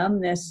to numb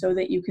this so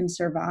that you can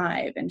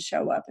survive and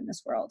show up in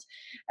this world.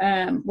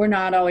 We're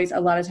not always, a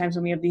lot of times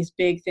when we have these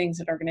big things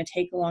that are going to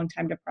take a long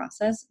time to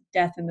process,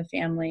 death in the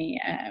family,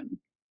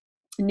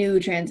 new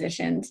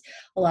transitions,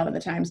 a lot of the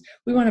times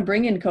we want to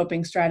bring in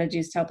coping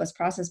strategies to help us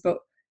process, but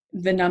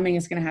the numbing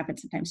is going to happen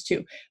sometimes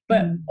too.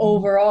 But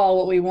overall,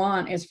 what we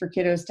want is for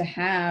kiddos to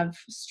have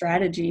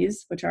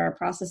strategies, which are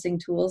processing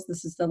tools.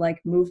 This is the like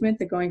movement,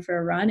 the going for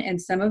a run.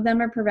 And some of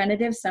them are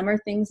preventative. Some are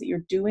things that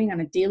you're doing on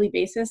a daily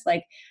basis.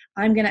 Like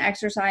I'm going to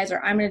exercise, or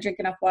I'm going to drink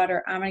enough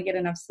water, I'm going to get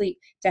enough sleep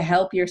to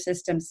help your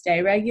system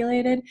stay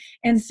regulated.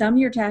 And some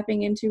you're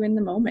tapping into in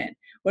the moment.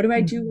 What do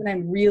I do when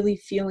I'm really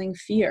feeling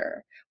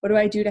fear? What do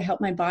I do to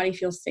help my body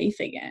feel safe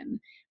again?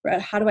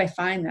 How do I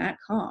find that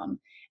calm?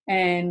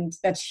 And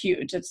that's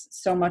huge. It's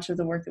so much of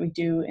the work that we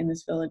do in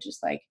this village is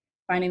like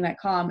finding that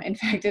calm. In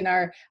fact,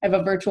 I have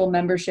a virtual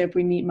membership.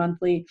 We meet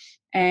monthly,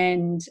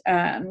 and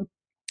I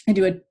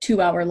do a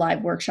 2-hour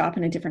live workshop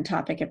on a different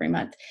topic every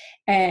month.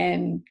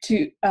 And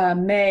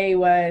May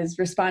was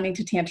responding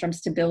to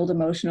tantrums to build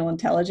emotional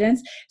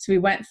intelligence. So we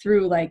went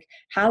through like,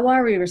 how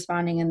are we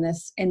responding in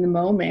the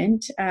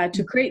moment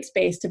to create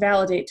space, to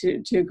validate,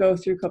 to go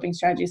through coping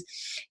strategies.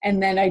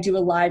 And then I do a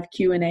live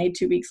Q&A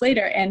 2 weeks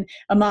later. And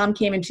a mom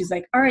came and she's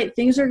like, all right,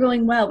 things are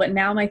going well. But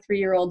now my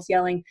 3-year-old's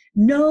yelling,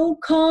 no,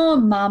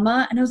 calm,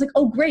 mama. And I was like,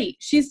 oh, great.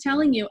 She's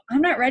telling you,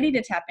 I'm not ready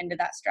to tap into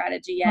that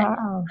strategy yet.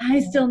 Wow.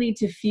 I still need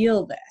to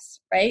feel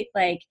this, right?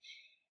 Like,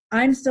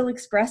 I'm still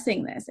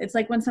expressing this. It's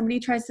like when somebody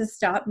tries to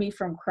stop me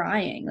from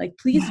crying, like,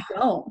 please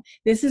don't.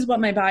 This is what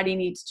my body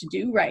needs to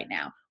do right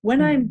now.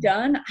 When I'm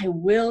done, I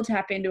will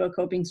tap into a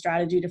coping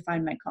strategy to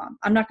find my calm.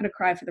 I'm not going to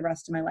cry for the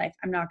rest of my life.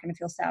 I'm not going to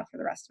feel sad for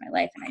the rest of my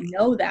life. And I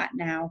know that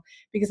now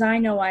because I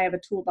know I have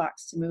a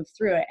toolbox to move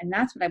through it. And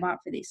that's what I want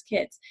for these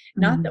kids.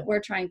 Not that we're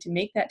trying to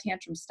make that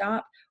tantrum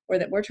stop or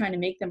that we're trying to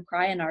make them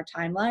cry in our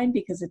timeline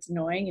because it's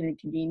annoying and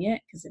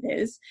inconvenient, because it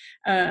is.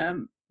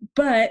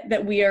 But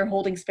that we are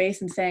holding space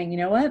and saying, you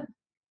know what,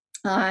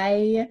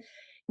 I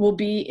will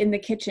be in the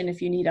kitchen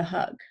if you need a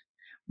hug.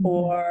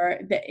 Or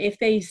that if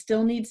they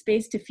still need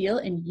space to feel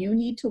and you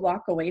need to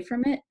walk away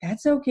from it,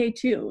 that's okay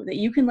too. That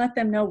you can let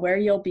them know where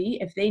you'll be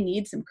if they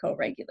need some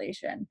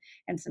co-regulation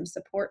and some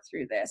support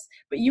through this.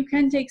 But you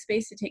can take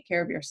space to take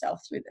care of yourself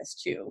through this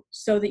too,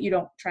 so that you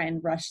don't try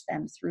and rush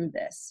them through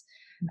this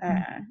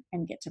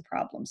and get to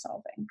problem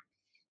solving.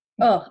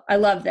 Oh, I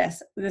love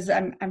this.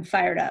 I'm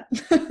fired up.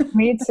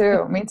 Me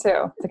too. Like,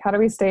 how do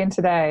we stay in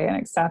today and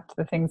accept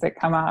the things that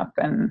come up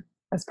and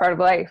as part of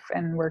life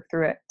and work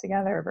through it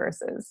together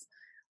versus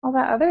all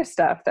that other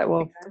stuff that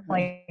we'll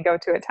definitely go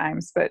to at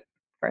times, but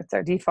for it's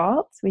our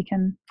default, we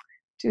can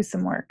do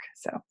some work.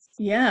 So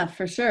yeah,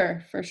 for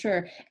sure.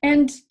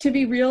 And to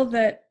be real,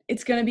 that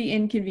it's going to be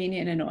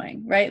inconvenient and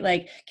annoying, right?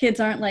 Like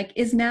kids aren't like,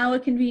 is now a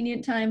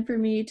convenient time for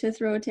me to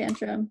throw a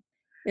tantrum?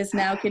 Is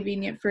now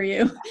convenient for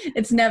you?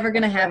 It's never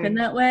going to happen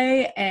that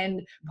way.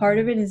 And part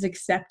of it is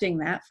accepting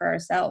that for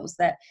ourselves,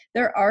 that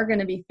there are going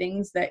to be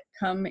things that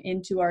come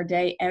into our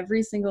day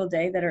every single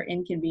day that are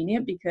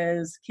inconvenient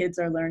because kids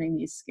are learning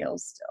these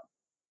skills still.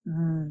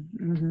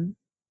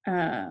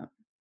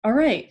 All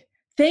right.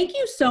 Thank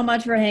you so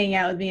much for hanging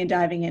out with me and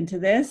diving into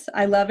this.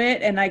 I love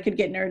it. And I could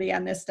get nerdy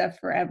on this stuff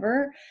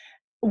forever.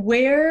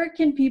 Where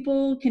can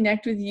people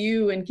connect with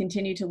you and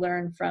continue to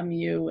learn from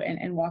you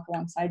and walk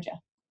alongside you?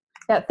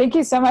 Yeah, thank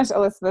you so much,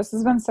 Alyssa. This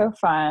has been so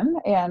fun,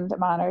 and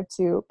I'm honored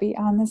to be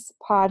on this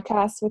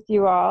podcast with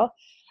you all.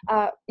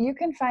 You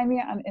can find me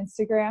on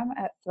Instagram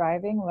at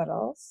Thriving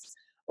Littles,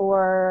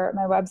 or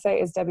my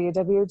website is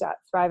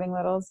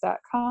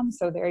www.thrivinglittles.com.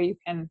 So there you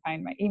can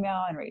find my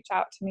email and reach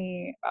out to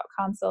me about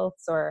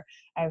consults, or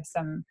I have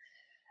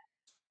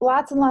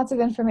lots and lots of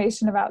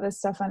information about this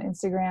stuff on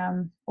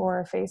Instagram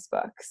or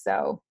Facebook.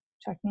 So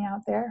check me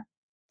out there.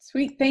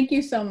 Sweet. Thank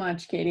you so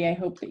much, Katie. I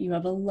hope that you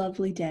have a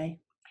lovely day.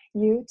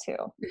 You too.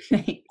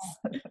 Thanks.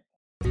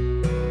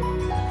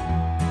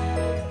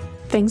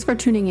 Thanks for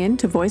tuning in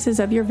to Voices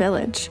of Your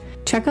Village.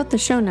 Check out the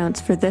show notes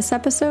for this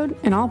episode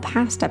and all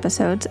past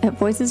episodes at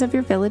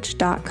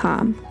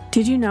voicesofyourvillage.com.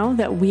 Did you know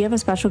that we have a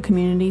special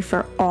community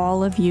for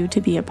all of you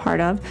to be a part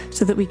of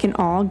so that we can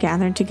all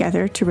gather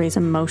together to raise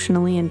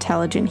emotionally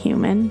intelligent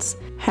humans?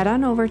 Head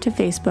on over to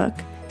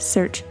Facebook,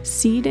 search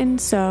Seed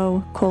and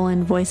Sow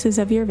Voices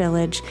of Your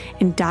Village,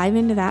 and dive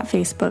into that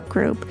Facebook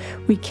group.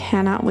 We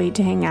cannot wait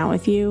to hang out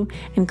with you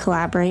and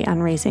collaborate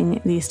on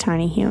raising these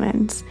tiny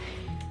humans.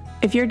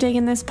 If you're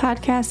digging this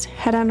podcast,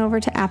 head on over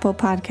to Apple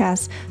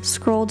Podcasts,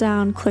 scroll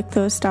down, click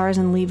those stars,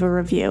 and leave a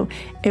review.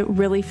 It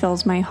really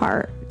fills my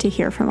heart to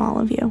hear from all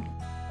of you.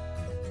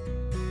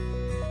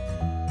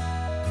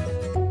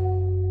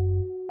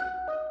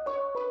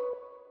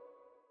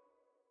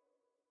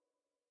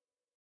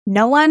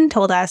 No one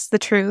told us the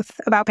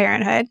truth about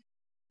parenthood.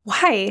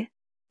 Why?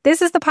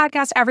 This is the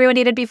podcast everyone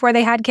needed before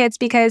they had kids,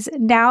 because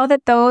now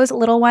that those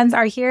little ones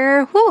are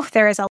here,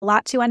 there is a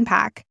lot to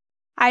unpack.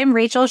 I'm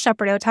Rachel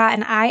Shepherdota,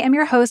 and I am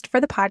your host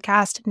for the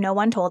podcast No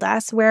One Told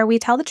Us, where we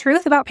tell the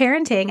truth about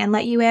parenting and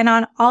let you in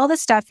on all the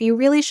stuff you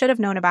really should have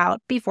known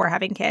about before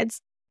having kids.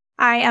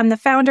 I am the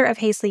founder of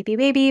Hey Sleepy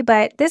Baby,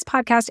 but this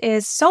podcast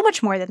is so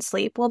much more than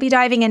sleep. We'll be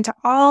diving into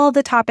all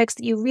the topics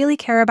that you really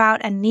care about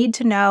and need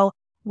to know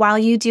while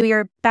you do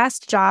your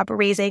best job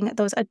raising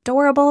those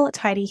adorable,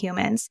 tiny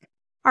humans.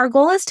 Our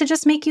goal is to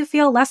just make you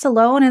feel less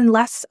alone and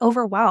less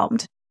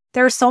overwhelmed.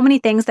 There are so many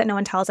things that no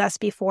one tells us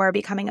before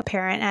becoming a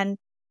parent, and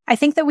I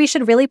think that we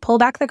should really pull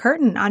back the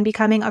curtain on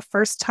becoming a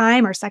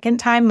first-time or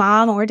second-time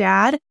mom or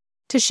dad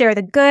to share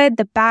the good,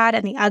 the bad,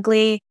 and the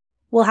ugly.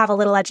 We'll have a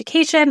little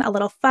education, a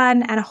little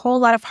fun, and a whole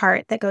lot of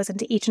heart that goes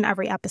into each and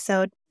every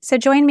episode. So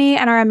join me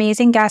and our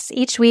amazing guests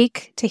each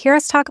week to hear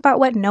us talk about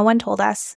what no one told us.